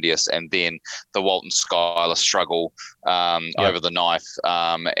Ozymandias, and then the Walt and Skylar struggle over the knife,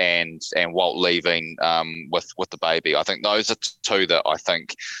 and Walt leaving with the baby. I think those are two that I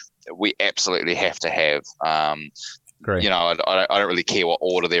think we absolutely have to have. Great. I don't really care what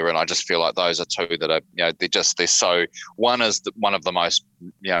order they're in. I just feel like those are two that are, they're so. One is one of the most,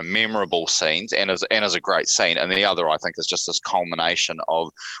 memorable scenes, and is a great scene, and the other I think is just this culmination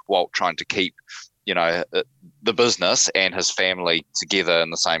of Walt trying to keep, the business and his family together in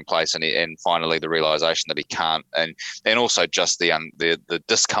the same place, and finally the realization that he can't, and also just the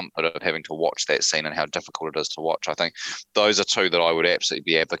discomfort of having to watch that scene and how difficult it is to watch. I think those are two that I would absolutely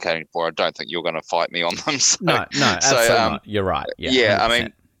be advocating for. I don't think you're going to fight me on them. So, no, absolutely not. You're right. Yeah, 100%. I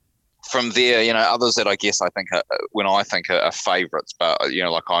mean, from there, others that I guess I think are favourites, but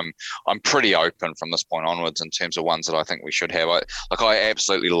I'm pretty open from this point onwards in terms of ones that I think we should have. I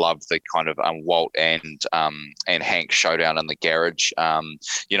absolutely love the kind of Walt and Hank showdown in the garage,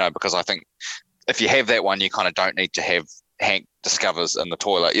 because I think if you have that one, you kind of don't need to have Hank discovers in the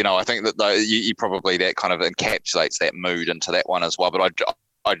toilet. I think that you probably that kind of encapsulates that mood into that one as well. But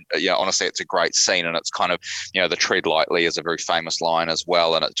honestly, it's a great scene, and it's kind of, the tread lightly is a very famous line as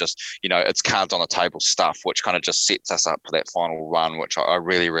well. And it just, it's cards on the table stuff, which kind of just sets us up for that final run, which I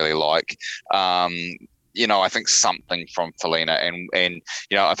really, really like. I think something from Felina and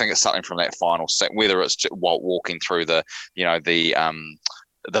I think it's something from that final set, whether it's Walt walking through the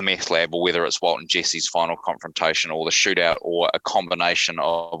meth lab, or whether it's Walt and Jesse's final confrontation, or the shootout, or a combination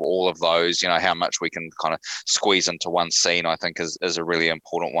of all of those. How much we can kind of squeeze into one scene, I think is a really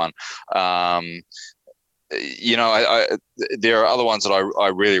important one. There are other ones that I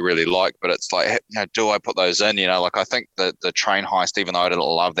really, really like, but it's like, do I put those in? I think that the train heist, even though I didn't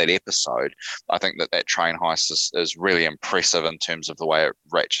love that episode, I think that train heist is really impressive in terms of the way it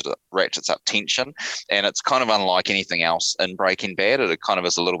ratchets up tension, and it's kind of unlike anything else in Breaking Bad. It kind of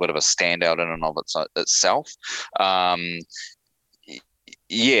is a little bit of a standout in and of itself.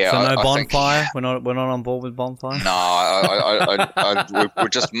 Yeah. So no bonfire. We're not on board with bonfire. No, we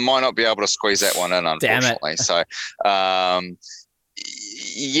just might not be able to squeeze that one in, unfortunately. So, I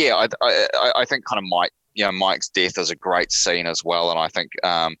think kind of Mike's death is a great scene as well, and I think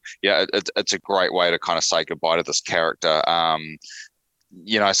it's a great way to kind of say goodbye to this character.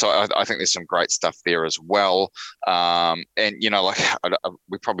 So I think there's some great stuff there as well. We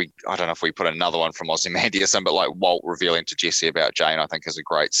probably, I don't know if we put another one from Ozymandias in, but like Walt revealing to Jesse about Jane, I think is a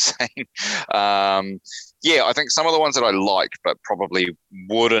great scene. I think some of the ones that I like, but probably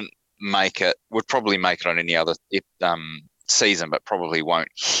would probably make it on any other season, but probably won't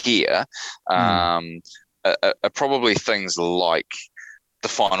here, are probably things like the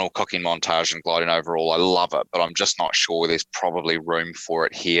final cooking montage and gliding overall. I love it, but I'm just not sure there's probably room for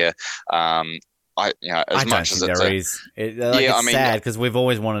it here. I don't think there is. It's sad because we've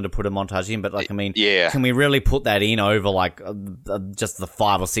always wanted to put a montage in, but can we really put that in over just the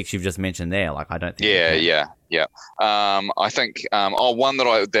 5 or 6 you've just mentioned there? I don't think. Yeah. I think one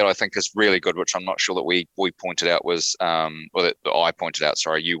that I think is really good, which I'm not sure that we pointed out was, or that I pointed out.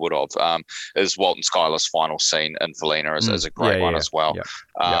 Sorry, you would have. Is Walt and Skylar's final scene in Felina is a great one as well.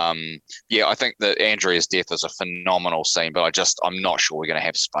 I think that Andrea's death is a phenomenal scene, but I'm not sure we're going to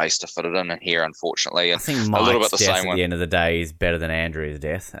have space to fit it in here, unfortunately. And I think Mike's a little bit the death same at the end of the day is better than Andrea's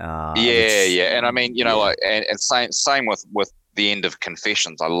death. And I mean, and same with the end of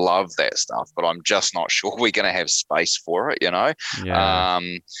Confessions. I love that stuff, but I'm just not sure we're going to have space for it. Yeah.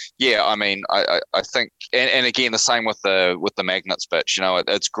 Yeah. I mean, I think, and again, the same with the Magnets bitch.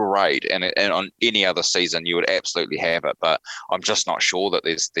 It's great, and on any other season you would absolutely have it, but I'm just not sure that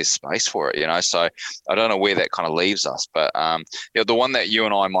there's space for it. So I don't know where that kind of leaves us, but the one that you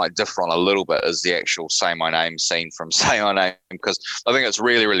and I might differ on a little bit is the actual Say My Name scene from Say My Name, because I think it's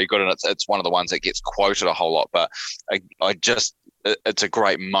really, really good, and it's one of the ones that gets quoted a whole lot. But it's a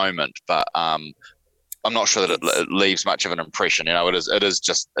great moment, but I'm not sure that it leaves much of an impression. It is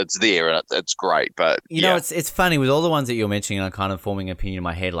just, it's there and it's great, but it's funny with all the ones that you're mentioning. I'm kind of forming an opinion in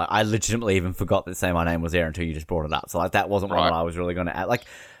my head. Like, I legitimately even forgot that Say My Name was there until you just brought it up. So like, that wasn't one that I was really going to add. Like,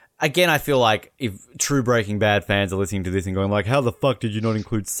 again, I feel like if true Breaking Bad fans are listening to this and going like, how the fuck did you not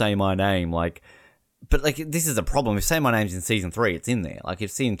include Say My Name? Like, but like, this is a problem. If Say My Name's in season 3, it's in there. Like, if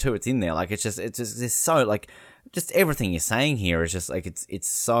season 2, it's in there. Like, it's so like, just everything you're saying here is just like, it's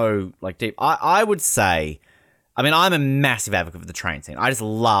so like deep. I would say, I mean, I'm a massive advocate for the train scene. I just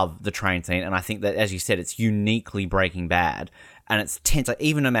love the train scene, and I think that, as you said, it's uniquely Breaking Bad, and it's tense. Like,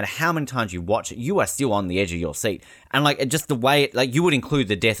 even no matter how many times you watch it, you are still on the edge of your seat. And like, just the way like, you would include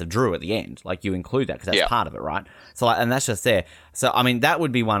the death of Drew at the end. Like, you include that because that's part of it, right? So like, and that's just there. So I mean, that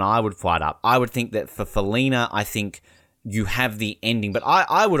would be one I would fight up. I would think that for Felina, I think you have the ending, but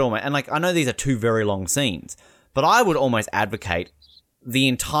I would almost, and like, I know these are 2 very long scenes, but I would almost advocate the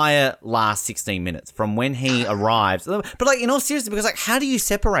entire last 16 minutes from when he arrives. But like, in all seriousness, because like, how do you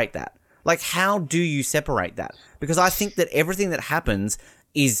separate that? Like, how do you separate that? Because I think that everything that happens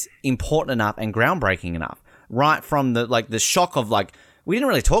is important enough and groundbreaking enough. Right from the shock of like, we didn't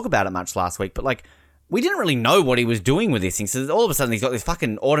really talk about it much last week, but like, we didn't really know what he was doing with this thing. So all of a sudden he's got this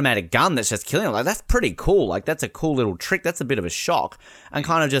fucking automatic gun that's just killing him. Like, that's pretty cool. Like, that's a cool little trick. That's a bit of a shock. And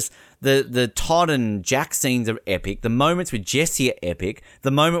kind of just the Todd and Jack scenes are epic. The moments with Jesse are epic.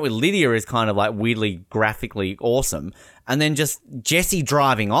 The moment with Lydia is kind of like weirdly graphically awesome. And then just Jesse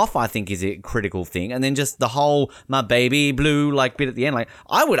driving off, I think, is a critical thing. And then just the whole my baby blue like bit at the end. Like,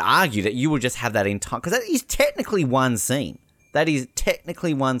 I would argue that you would just have that entire, because that is technically one scene. That is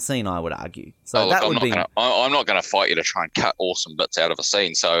technically one scene, I would argue. So that would be. I'm not going to fight you to try and cut awesome bits out of a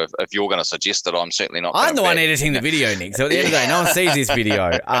scene. So if you're going to suggest it, I'm certainly not. I'm the one editing the video, Nick. So at the end of the day, no one sees this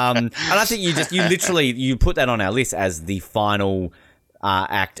video. And I think you put that on our list as the final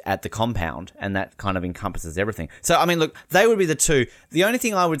act at the compound, and that kind of encompasses everything. So I mean, look, they would be the 2. The only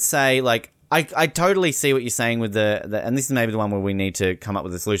thing I would say, like, I totally see what you're saying with the and this is maybe the one where we need to come up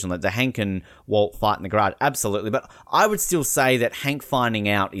with a solution, like the Hank and Walt fight in the garage. Absolutely. But I would still say that Hank finding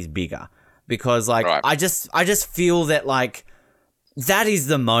out is bigger, because like, I just feel that like, that is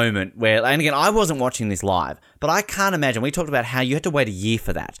the moment where, and again, I wasn't watching this live, but I can't imagine. We talked about how you had to wait a year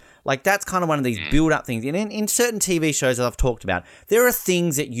for that. Like, that's kind of one of these build-up things. And in certain TV shows that I've talked about, there are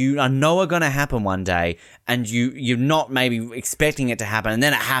things that you know are going to happen one day, and you're not maybe expecting it to happen, and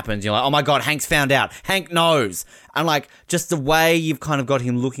then it happens. You're like, oh my God, Hank's found out. Hank knows. And like, just the way you've kind of got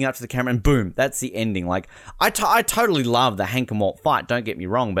him looking up to the camera, and boom, that's the ending. Like, I totally love the Hank and Walt fight, don't get me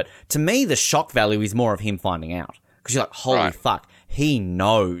wrong, but to me, the shock value is more of him finding out. Because you're like, holy fuck, he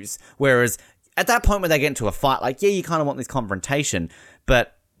knows. Whereas at that point when they get into a fight, like, yeah, you kind of want this confrontation,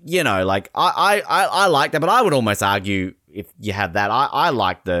 but like, I like that, but I would almost argue, if you have that, I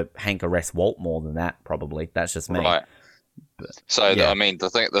like the Hank arrest Walt more than that, probably. That's just me. Right. But, so, I mean, the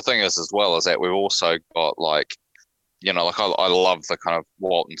thing is, as well, is that we've also got, like, like, I love the kind of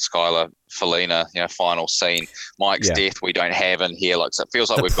Walt and Skylar, Felina, final scene. Mike's death we don't have in here. Like, so it feels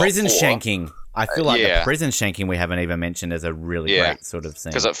like we've got prison shanking. I feel like the prison shanking we haven't even mentioned as a really great sort of scene.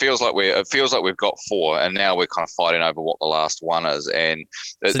 Because it feels like we've got 4, and now we're kind of fighting over what the last one is. And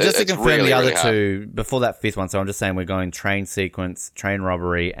so just to confirm really, the other really 2 before that 5th one. So I'm just saying we're going train sequence, train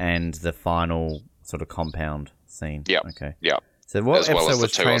robbery, and the final sort of compound scene. Yep. Okay. Yep. So what episode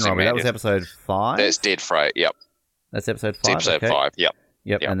was train robbery? That was episode 5. That's Dead Freight. Yep. That's episode 5. It's episode 5.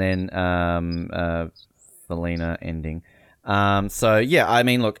 Yep. And then Felina ending. So yeah, I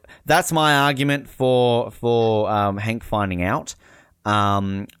mean, look, that's my argument for Hank finding out.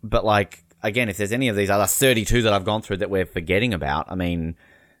 But like, again, if there's any of these other 32 that I've gone through that we're forgetting about, I mean,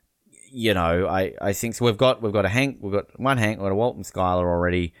 I think so. We've got a Hank, we've got one Hank, we've got a Walt and Skylar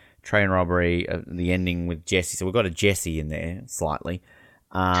already, train robbery, the ending with Jesse. So we've got a Jesse in there slightly.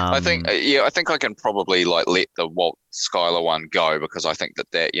 I think I can probably like let the Walt Skylar one go, because I think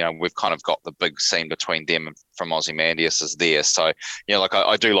that we've kind of got the big scene between them from Ozymandias is there. So like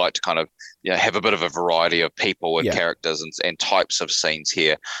I do like to kind of have a bit of a variety of people and characters and types of scenes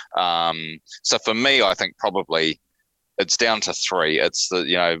here. So for me, I think probably it's down to 3. It's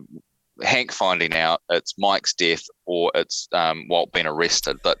the Hank finding out, it's Mike's death, or it's Walt being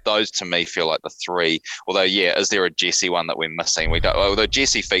arrested. But those to me feel like the three. Although, yeah, is there a Jesse one that we're missing? We don't. Although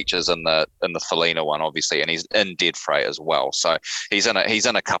Jesse features in the Felina one, obviously, and he's in Dead Freight as well. So he's in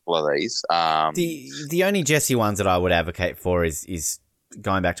a couple of these. The only Jesse ones that I would advocate for is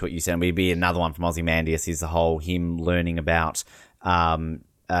going back to what you said. Would be another one from Ozymandias. Is the whole him learning about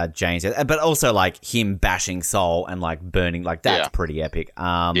James, but also like him bashing Sol and like burning. Like that's pretty epic.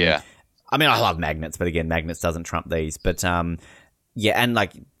 Yeah. I mean, I love Magnets, but again, Magnets doesn't trump these. But yeah, and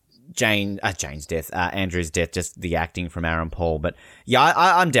like Jane's death, Andrew's death, just the acting from Aaron Paul. But yeah,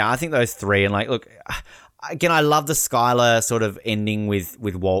 I'm down. I think those three, and like, look, again, I love the Skylar sort of ending with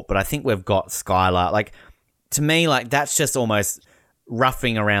Walt, but I think we've got Skylar. Like, to me, like that's just almost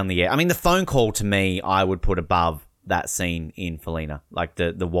roughing around the air. I mean, the phone call to me, I would put above that scene in Felina, like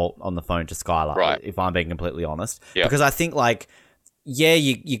the Walt on the phone to Skylar, right, if I'm being completely honest. Yep. Because I think like, yeah,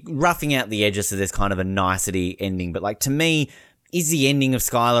 you're roughing out the edges so there's kind of a nicety ending. But, like, to me, is the ending of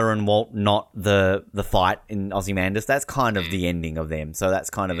Skylar and Walt not the fight in Ozymandias? That's kind of the ending of them. So that's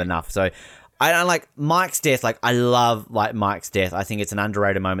kind of enough. So I don't like Mike's death. Like, I love, like, Mike's death. I think it's an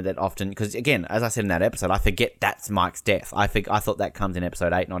underrated moment that often... Because, again, as I said in that episode, I forget that's Mike's death. I thought that comes in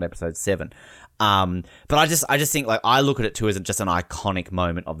episode 8, not episode 7. But I just think, like, I look at it, too, as just an iconic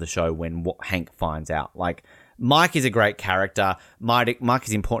moment of the show when Hank finds out. Like... Mike is a great character. Mike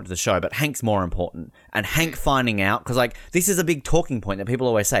is important to the show, but Hank's more important. And Hank finding out, because like this is a big talking point that people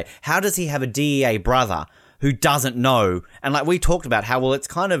always say, how does he have a DEA brother who doesn't know? And like we talked about how, well, it's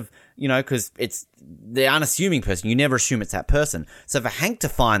kind of, you know, because it's the unassuming person. You never assume it's that person. So for Hank to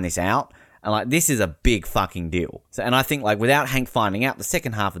find this out, and like this is a big fucking deal. So, and I think like without Hank finding out, the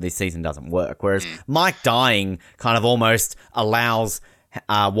second half of this season doesn't work. Whereas Mike dying kind of almost allows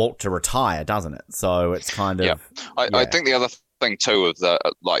Walt to retire, doesn't it? So it's kind of I think the other thing too of the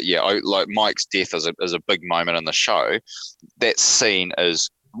like Mike's death is a big moment in the show. That scene is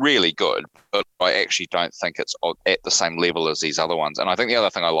really good, but I actually don't think it's at the same level as these other ones. And I think the other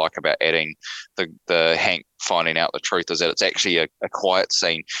thing I like about adding the Hank finding out the truth is that it's actually a quiet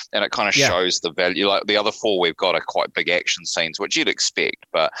scene, and it kind of shows the value. Like the other four we've got are quite big action scenes, which you'd expect,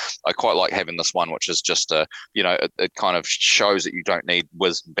 but I quite like having this one, which is just it kind of shows that you don't need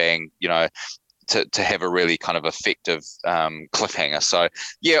whiz bang, to have a really kind of effective cliffhanger. So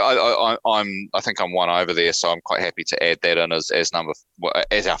yeah, I think I'm one over there. So I'm quite happy to add that in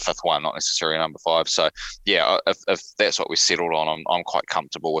as our fifth one, not necessarily number 5. So yeah, if that's what we settled on, I'm quite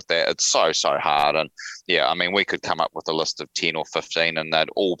comfortable with that. It's so hard, and yeah, I mean we could come up with a list of 10 or 15, and they'd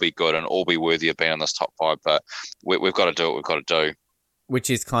all be good and all be worthy of being in this top 5. But we've got to do what we've got to do. Which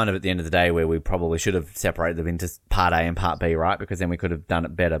is kind of at the end of the day where we probably should have separated them into part A and part B, right? Because then we could have done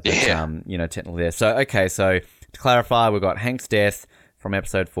it better. But, technically there. So, okay, so to clarify, we've got Hank's death from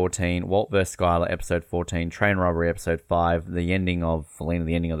episode 14, Walt vs. Skylar, episode 14, train robbery, episode 5, the ending of Felina,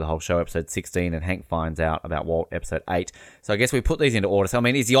 the ending of the whole show, episode 16, and Hank finds out about Walt, episode 8. So I guess we put these into order. So, I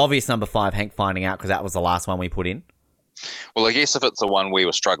mean, is the obvious number 5 Hank finding out because that was the last one we put in? Well, I guess if it's the one we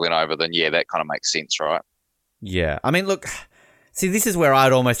were struggling over, then yeah, that kind of makes sense, right? Yeah. I mean, look... See, this is where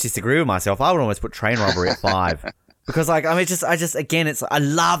I'd almost disagree with myself. I would almost put train robbery at 5. Because, like, I mean, I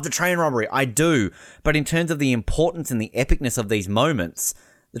love the train robbery. I do. But in terms of the importance and the epicness of these moments,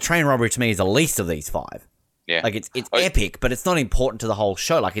 the train robbery to me is the least of these 5. Yeah. Like, it's epic, but it's not important to the whole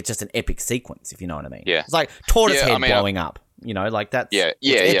show. Like, it's just an epic sequence, if you know what I mean. Yeah. It's like tortoise head blowing up. You know, like that's... Yeah,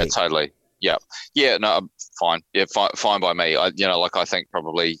 totally. Yeah. Yeah, no, fine. Yeah, fine by me. I think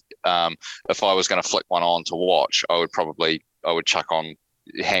probably if I was going to flick one on to watch, I would chuck on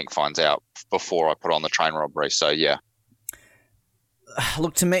Hank finds out before I put on the train robbery. So yeah.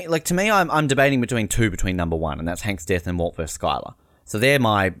 Look, to me, I'm debating between number 1, and that's Hank's death and Walt vs. Skylar. So they're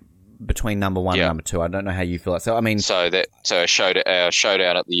my between number 1 and number 2. I don't know how you feel. So I mean, so a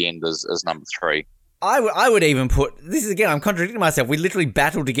showdown at the end is number 3. I would even put this is again. I'm contradicting myself. We literally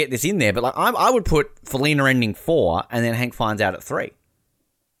battled to get this in there, but like I would put Felina ending 4, and then Hank finds out at 3.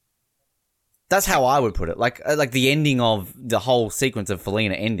 That's how I would put it. Like the ending of the whole sequence of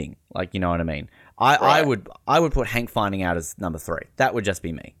Felina ending. Like, you know what I mean? I would put Hank finding out as number 3. That would just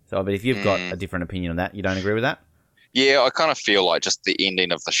be me. So, but if you've got a different opinion on that, you don't agree with that? Yeah, I kind of feel like just the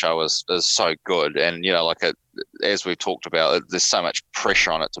ending of the show is so good, and as we've talked about, there's so much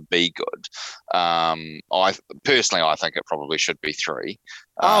pressure on it to be good. I think it probably should be 3.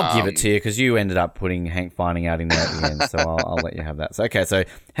 I'll give it to you because you ended up putting Hank finding out in there at the end, so I'll let you have that. So okay, so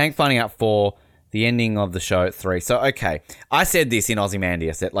Hank finding out 4, the ending of the show at 3. So okay, I said this in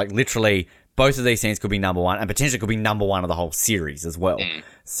Ozymandias that like literally both of these scenes could be number 1 and potentially could be number 1 of the whole series as well.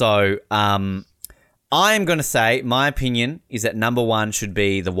 So I'm going to say my opinion is that number one should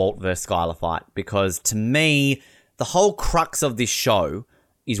be the Walt versus Skylar fight, because to me, the whole crux of this show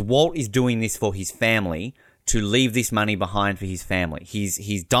is Walt is doing this for his family, to leave this money behind for his family.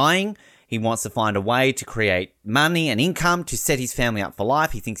 He's dying. He wants to find a way to create money and income to set his family up for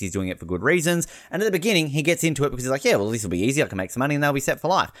life. He thinks he's doing it for good reasons. And at the beginning, he gets into it because he's like, yeah, well, this will be easy. I can make some money and they'll be set for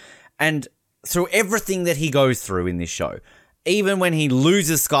life. And through everything that he goes through in this show, even when he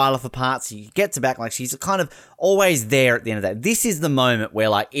loses Skylar for parts, he gets her back. Like, she's kind of always there at the end of that. This is the moment where,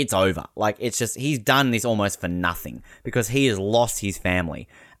 like, it's over. Like, it's just, he's done this almost for nothing because he has lost his family.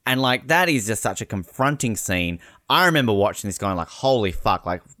 And, like, that is just such a confronting scene. I remember watching this going like, holy fuck,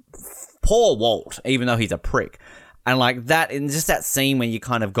 like, poor Walt, even though he's a prick. And like that, and just that scene when you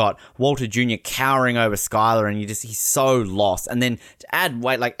kind of got Walter Jr. cowering over Skylar and he's so lost. And then to add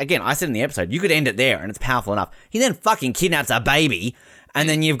weight, like, again, I said in the episode, you could end it there and it's powerful enough. He then fucking kidnaps a baby. And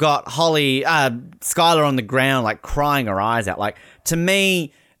then you've got Skylar on the ground, like crying her eyes out. Like, to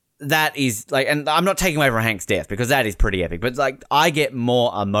me, that is like, and I'm not taking away from Hank's death because that is pretty epic, but like, I get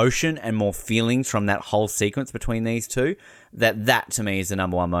more emotion and more feelings from that whole sequence between these two. That to me is the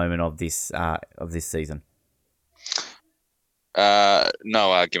number one moment of this season. No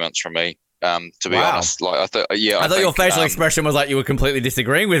arguments from me. To be honest, like I thought your facial expression was like you were completely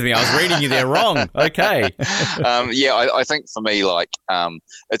disagreeing with me. I was reading you there wrong. Okay. I think for me, like,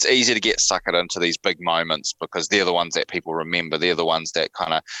 it's easy to get suckered into these big moments because they're the ones that people remember. They're the ones that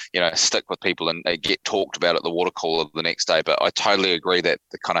kind of, stick with people and they get talked about at the water cooler the next day. But I totally agree that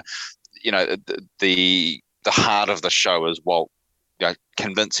the kind of, the heart of the show is Walt,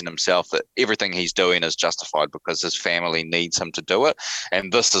 convincing himself that everything he's doing is justified because his family needs him to do it.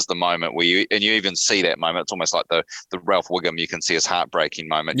 And this is the moment where you even see that moment. It's almost like the Ralph Wiggum, you can see his heartbreaking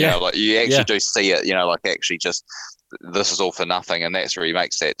moment. Yeah. Like you actually do see it, like actually just, this is all for nothing. And that's where he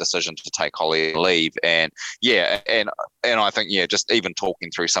makes that decision to take Holly and leave. And I think, just even talking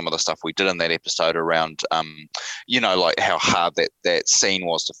through some of the stuff we did in that episode around, like how hard that scene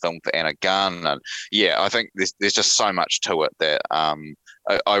was to film for Anna Gunn. And I think there's just so much to it that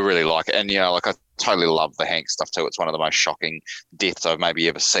I really like it. And, like I totally love the Hank stuff too. It's one of the most shocking deaths I've maybe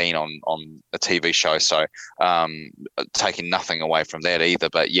ever seen on a TV show. So taking nothing away from that either.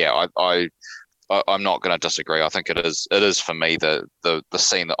 But I'm not going to disagree. I think it is for me the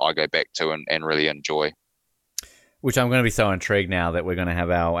scene that I go back to and really enjoy. Which I'm going to be so intrigued now that we're going to have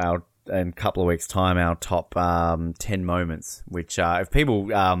our in a couple of weeks' time, our top 10 moments, which if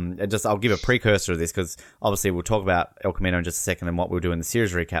people, I'll give a precursor to this because obviously we'll talk about El Camino in just a second and what we'll do in the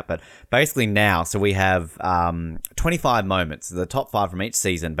series recap, but basically now, so we have 25 moments, the top 5 from each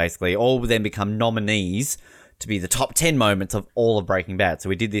season, basically all then become nominees to be the top 10 moments of all of Breaking Bad. So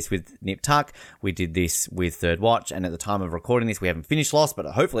we did this with Nip Tuck, we did this with Third Watch, and at the time of recording this, we haven't finished Lost, but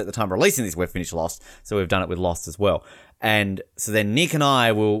hopefully at the time of releasing this, we've finished Lost, so we've done it with Lost as well. And so then Nick and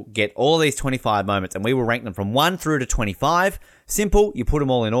I will get all of these 25 moments, and we will rank them from 1 through to 25. Simple, you put them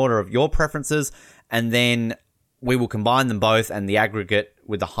all in order of your preferences, and then we will combine them both, and the aggregate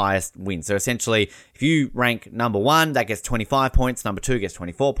with the highest wins. So essentially, if you rank number 1, that gets 25 points, number 2 gets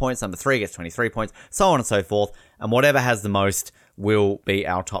 24 points, number 3 gets 23 points, so on and so forth, and whatever has the most will be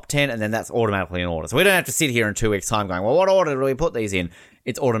our top 10, and then that's automatically in order. So we don't have to sit here in 2 weeks' time going, well, what order do we put these in?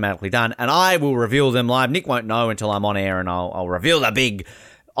 It's automatically done, and I will reveal them live. Nick won't know until I'm on air, and I'll reveal the big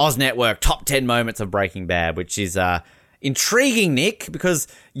Oz Network top 10 moments of Breaking Bad, which is intriguing, Nick, because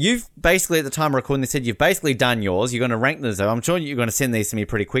you've basically, at the time of recording this, said you've basically done yours. You're going to rank them. So I'm sure you're going to send these to me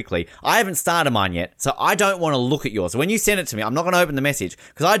pretty quickly. I haven't started mine yet, so I don't want to look at yours. So when you send it to me, I'm not going to open the message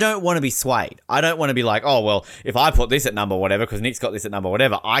because I don't want to be swayed. I don't want to be like, oh, well, if I put this at number whatever because Nick's got this at number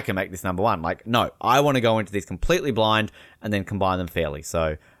whatever, I can make this number 1. Like, no, I want to go into these completely blind and then combine them fairly.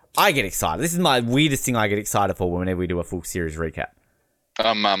 So I get excited. This is my weirdest thing I get excited for whenever we do a full series recap.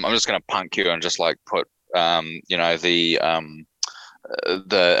 I'm just going to punk you and just like put the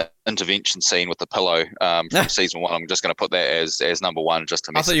intervention scene with the pillow from season 1. I'm just going to put that as number 1 just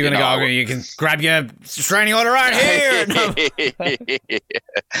to mess. I thought you were going to go, you can grab your restraining order right here.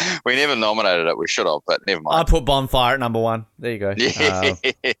 We never nominated it. We should have, but never mind. I put Bonfire at number 1. There you go.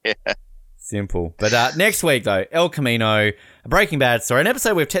 Simple. But next week, though, El Camino, a Breaking Bad story, an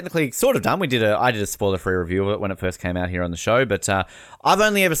episode we've technically sort of done. I did a spoiler-free review of it when it first came out here on the show, but I've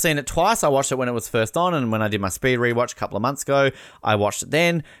only ever seen it twice. I watched it when it was first on, and when I did my speed rewatch a couple of months ago, I watched it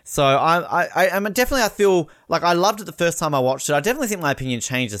then. So I feel like I loved it the first time I watched it. I definitely think my opinion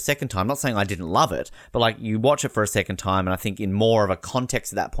changed the second time. I'm not saying I didn't love it, but like you watch it for a second time, and I think in more of a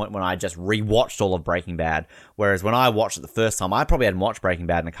context at that point when I just rewatched all of Breaking Bad, whereas when I watched it the first time, I probably hadn't watched Breaking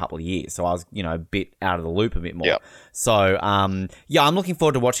Bad in a couple of years, so I was, a bit out of the loop a bit more. Yep. So, yeah, I'm looking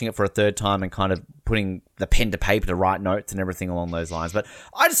forward to watching it for a third time and kind of putting the pen to paper to write notes and everything along those lines. But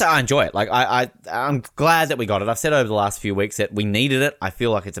I just say I enjoy it. Like, I'm glad that we got it. I've said over the last few weeks that we needed it. I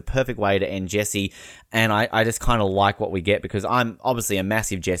feel like it's a perfect way to end Jesse, and I just kind of like what we get because I'm obviously a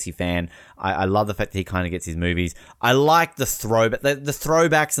massive Jesse fan. I love the fact that he kind of gets his movies. I like the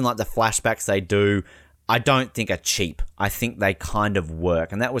throwbacks and like the flashbacks they do. I don't think are cheap. I think they kind of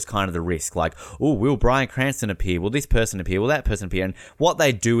work. And that was kind of the risk. Like, oh, will Bryan Cranston appear? Will this person appear? Will that person appear? And what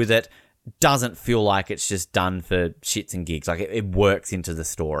they do with it doesn't feel like it's just done for shits and gigs. Like, it works into the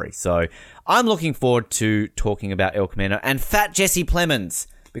story. So I'm looking forward to talking about El Camino and Fat Jesse Plemons,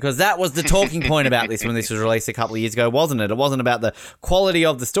 because that was the talking point about this when this was released a couple of years ago, wasn't it? It wasn't about the quality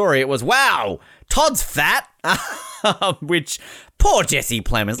of the story. It was, wow, Todd's fat. Which, poor Jesse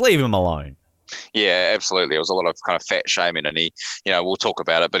Plemons, leave him alone. Yeah, absolutely. It was a lot of kind of fat shaming, and he, we'll talk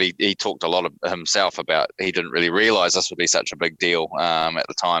about it, but he talked a lot of himself about he didn't really realize this would be such a big deal at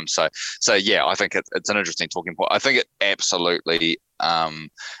the time. So yeah, I think it's an interesting talking point. I think it absolutely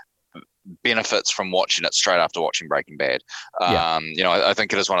benefits from watching it straight after watching Breaking Bad. I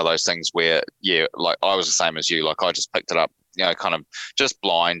think it is one of those things where, yeah, like I was the same as you. Like I just picked it up, kind of just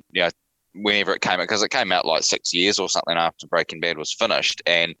blind, whenever it came out, because it came out like 6 years or something after Breaking Bad was finished,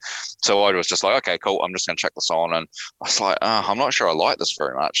 and so I was just like, okay, cool, I'm just going to check this on, and I was like, I'm not sure I like this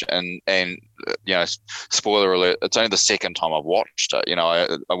very much, and spoiler alert, it's only the second time I've watched it.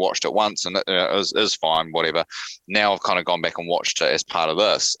 I watched it once and it was fine, whatever. Now I've kind of gone back and watched it as part of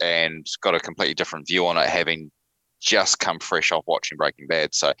this and got a completely different view on it, having just come fresh off watching Breaking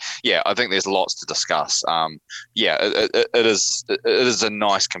Bad. So yeah, I think there's lots to discuss. It is a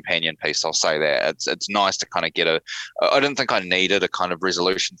nice companion piece, I'll say that. It's nice to kind of get I didn't think I needed a kind of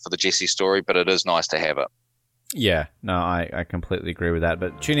resolution for the Jesse story, but it is nice to have it. Yeah, no, I completely agree with that.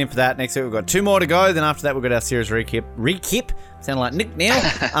 But tune in for that. Next week we've got 2 more to go. Then after that we've got our series recap. Sound like Nick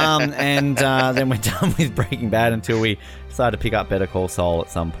now. And then we're done with Breaking Bad until we decide to pick up Better Call Saul at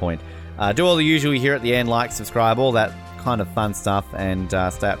some point. Do all the usual here at the end, like, subscribe, all that kind of fun stuff, and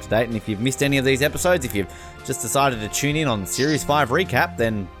stay up to date. And if you've missed any of these episodes, if you've just decided to tune in on Series 5 recap,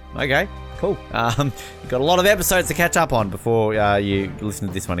 then okay, cool. You've got a lot of episodes to catch up on before you listen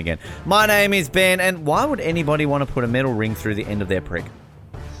to this one again. My name is Ben, and why would anybody want to put a metal ring through the end of their prick?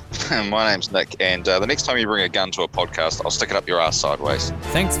 My name's Nick, and the next time you bring a gun to a podcast, I'll stick it up your ass sideways.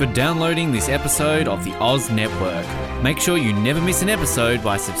 Thanks for downloading this episode of the Oz Network. Make sure you never miss an episode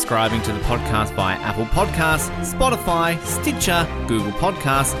by subscribing to the podcast via Apple Podcasts, Spotify, Stitcher, Google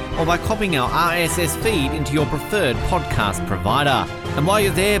Podcasts, or by copying our RSS feed into your preferred podcast provider. And while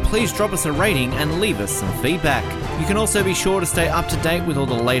you're there, please drop us a rating and leave us some feedback. You can also be sure to stay up to date with all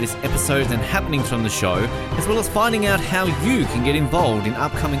the latest episodes and happenings from the show, as well as finding out how you can get involved in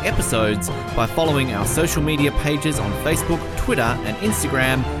upcoming episodes by following our social media pages on Facebook, Twitter, and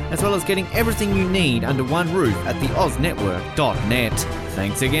Instagram, as well as getting everything you need under one roof at theoznetwork.net.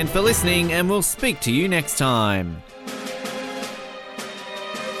 Thanks again for listening, and we'll speak to you next time.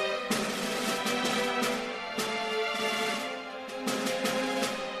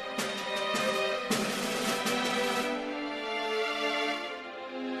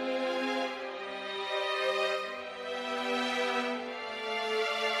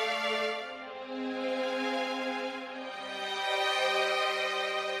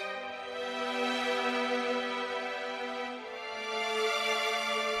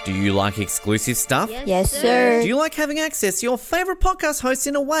 Do you like exclusive stuff? Yes, sir. Do you like having access to your favourite podcast hosts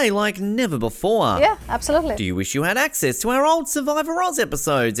in a way like never before? Yeah, absolutely. Do you wish you had access to our old Survivor Oz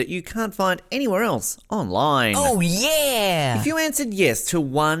episodes that you can't find anywhere else online? Oh, yeah! If you answered yes to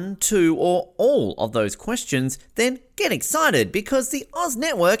 1, 2, or all of those questions, then get excited because the Oz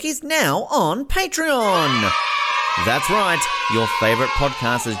Network is now on Patreon. That's right, your favourite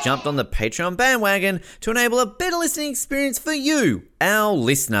podcast has jumped on the Patreon bandwagon to enable a better listening experience for you, our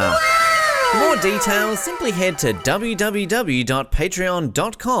listener. For more details, simply head to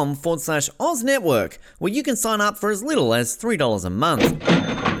www.patreon.com/Oz Network, where you can sign up for as little as $3 a month.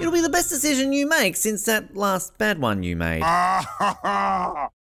 It'll be the best decision you make since that last bad one you made.